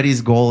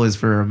everybody's goal is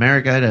for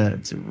America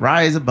to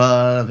rise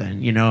above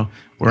and,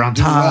 we're on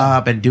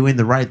top and doing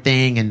the right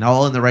thing and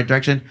all in the right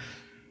direction.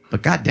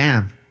 But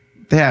goddamn,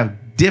 they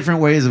have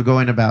different ways of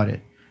going about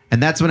it.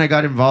 And that's when I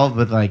got involved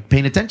with like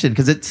paying attention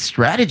because it's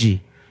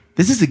strategy.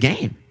 This is a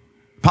game.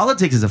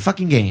 Politics is a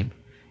fucking game.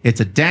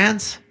 It's a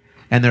dance.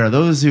 And there are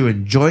those who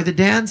enjoy the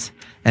dance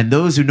and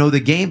those who know the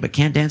game but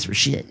can't dance for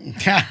shit.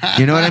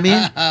 You know what I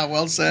mean?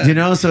 Well said. You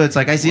know, so it's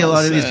like I see a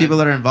lot of these people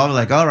that are involved,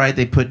 like, all right,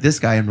 they put this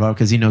guy involved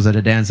because he knows how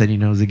to dance and he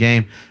knows the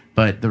game.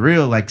 But the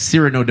real, like,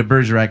 Cyrano de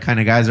Bergerac kind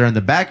of guys are in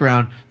the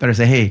background that are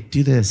saying, hey,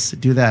 do this,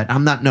 do that.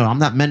 I'm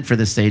not meant for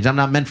this stage. I'm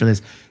not meant for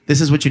this.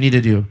 This is what you need to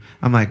do.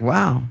 I'm like,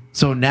 wow.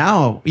 So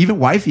now, even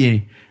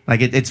wifey,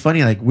 like, it's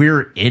funny, like,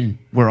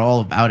 we're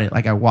all about it.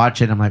 Like, I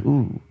watch it, I'm like,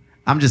 ooh,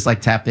 I'm just, like,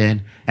 tapped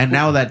in. And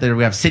now that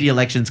we have city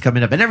elections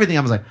coming up and everything,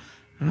 I was like,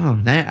 oh,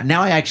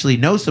 now I actually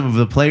know some of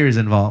the players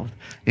involved,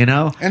 you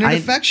know? And it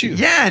affects you.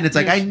 Yeah, and it's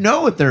like, I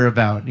know what they're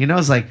about. You know,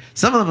 it's like,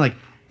 some of them, like,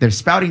 they're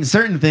spouting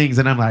certain things,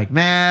 and I'm like,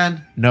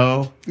 man,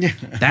 no,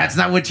 that's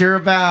not what you're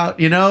about,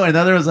 you know? And the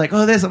other was like,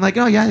 oh, this. I'm like,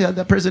 oh, yeah,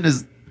 that person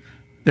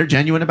they're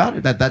genuine about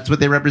it. That's what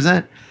they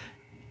represent.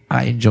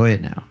 I enjoy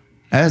it now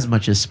as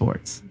much as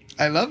sports.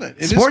 I love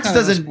it.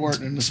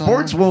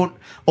 Sports won't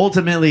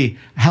ultimately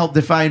help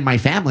define my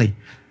family.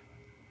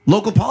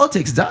 Local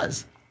politics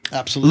does.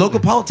 Absolutely. Local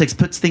politics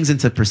puts things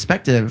into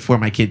perspective for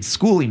my kids'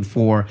 schooling,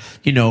 for,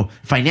 you know,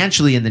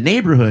 financially in the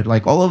neighborhood,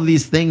 like all of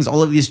these things,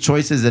 all of these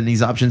choices and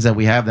these options that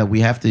we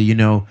have to, you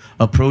know,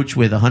 approach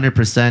with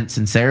 100%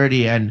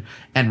 sincerity and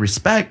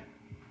respect.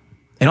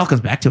 It all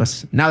comes back to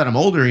us. Now that I'm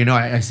older, you know,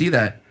 I see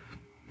that.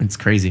 It's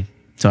crazy.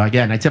 So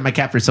again, I tip my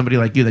cap for somebody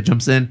like you that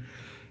jumps in,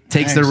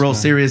 takes their role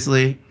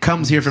seriously,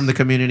 comes here from the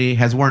community,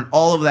 has worn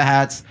all of the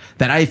hats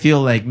that I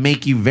feel like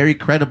make you very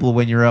credible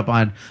when you're up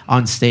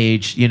on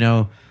stage, you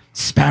know,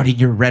 spouting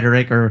your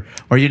rhetoric or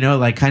you know,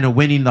 like kind of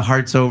winning the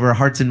hearts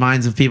and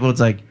minds of people. It's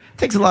like, it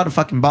takes a lot of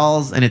fucking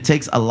balls, and it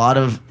takes a lot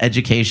of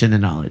education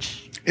and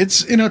knowledge.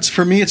 It's, you know, it's,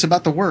 for me, it's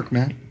about the work,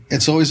 man.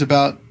 It's always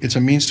about, it's a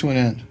means to an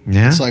end.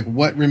 Yeah. It's like,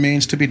 what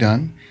remains to be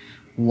done?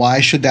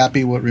 Why should that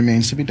be what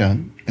remains to be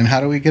done? And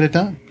how do we get it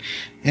done?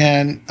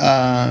 And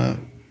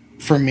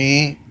for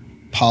me,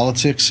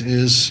 politics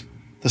is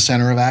the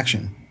center of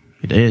action.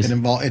 It is.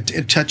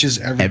 It touches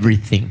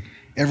everything.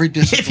 Every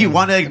discipline. If you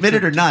want to admit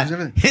it or not,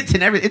 it's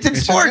in everything. It's in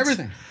sports.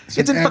 Everything.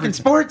 It's in fucking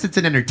sports. It's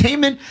in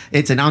entertainment.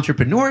 It's in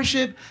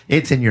entrepreneurship.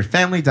 It's in your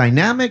family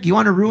dynamic. You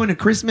want to ruin a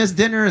Christmas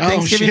dinner, a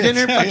Thanksgiving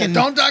dinner? Fucking,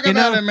 don't talk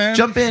about it, man.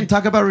 Jump in,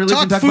 talk about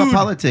religion, talk about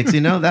politics.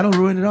 You know, that'll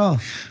ruin it all.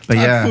 But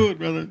yeah, food,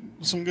 brother.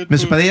 Some good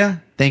Mr. food.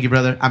 Padilla, thank you,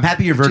 brother. I'm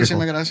happy you're vertical.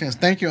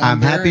 Thank you.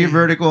 I'm happy you're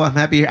vertical. I'm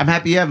happy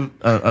you have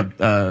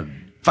a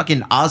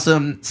fucking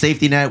awesome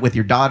safety net with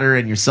your daughter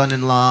and your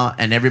son-in-law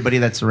and everybody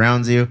that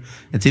surrounds you.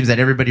 It seems that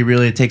everybody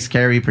really takes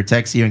care of you,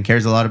 protects you, and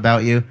cares a lot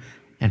about you.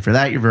 And for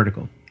that, you're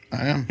vertical.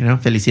 I am. You know,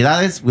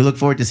 felicidades. We look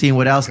forward to seeing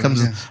what else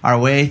comes our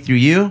way through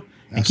you.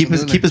 And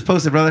Absolutely. keep us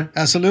posted, brother.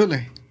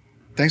 Absolutely.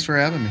 Thanks for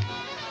having me.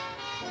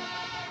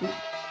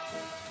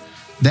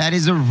 That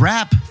is a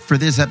wrap for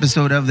this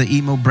episode of the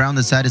Emo Brown,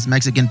 the Saddest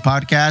Mexican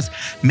podcast.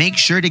 Make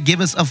sure to give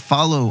us a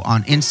follow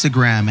on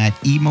Instagram at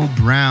Emo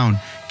Brown.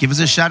 Give us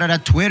a shout out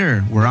at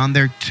Twitter. We're on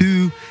there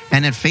too.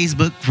 And at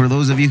Facebook, for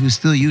those of you who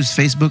still use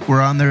Facebook,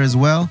 we're on there as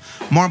well.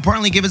 More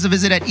importantly, give us a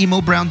visit at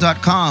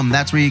emobrown.com.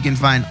 That's where you can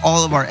find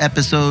all of our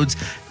episodes,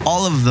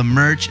 all of the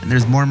merch, and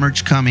there's more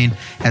merch coming,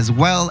 as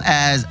well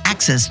as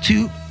access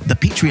to the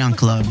Patreon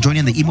Club,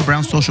 joining the Emo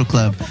Brown Social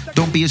Club.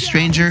 Don't be a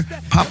stranger.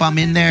 Pop on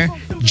in there,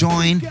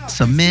 join,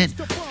 submit,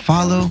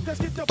 follow,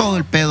 todo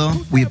el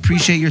pedo. We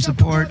appreciate your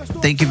support.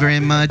 Thank you very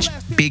much.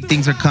 Big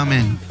things are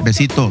coming.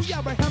 Besitos.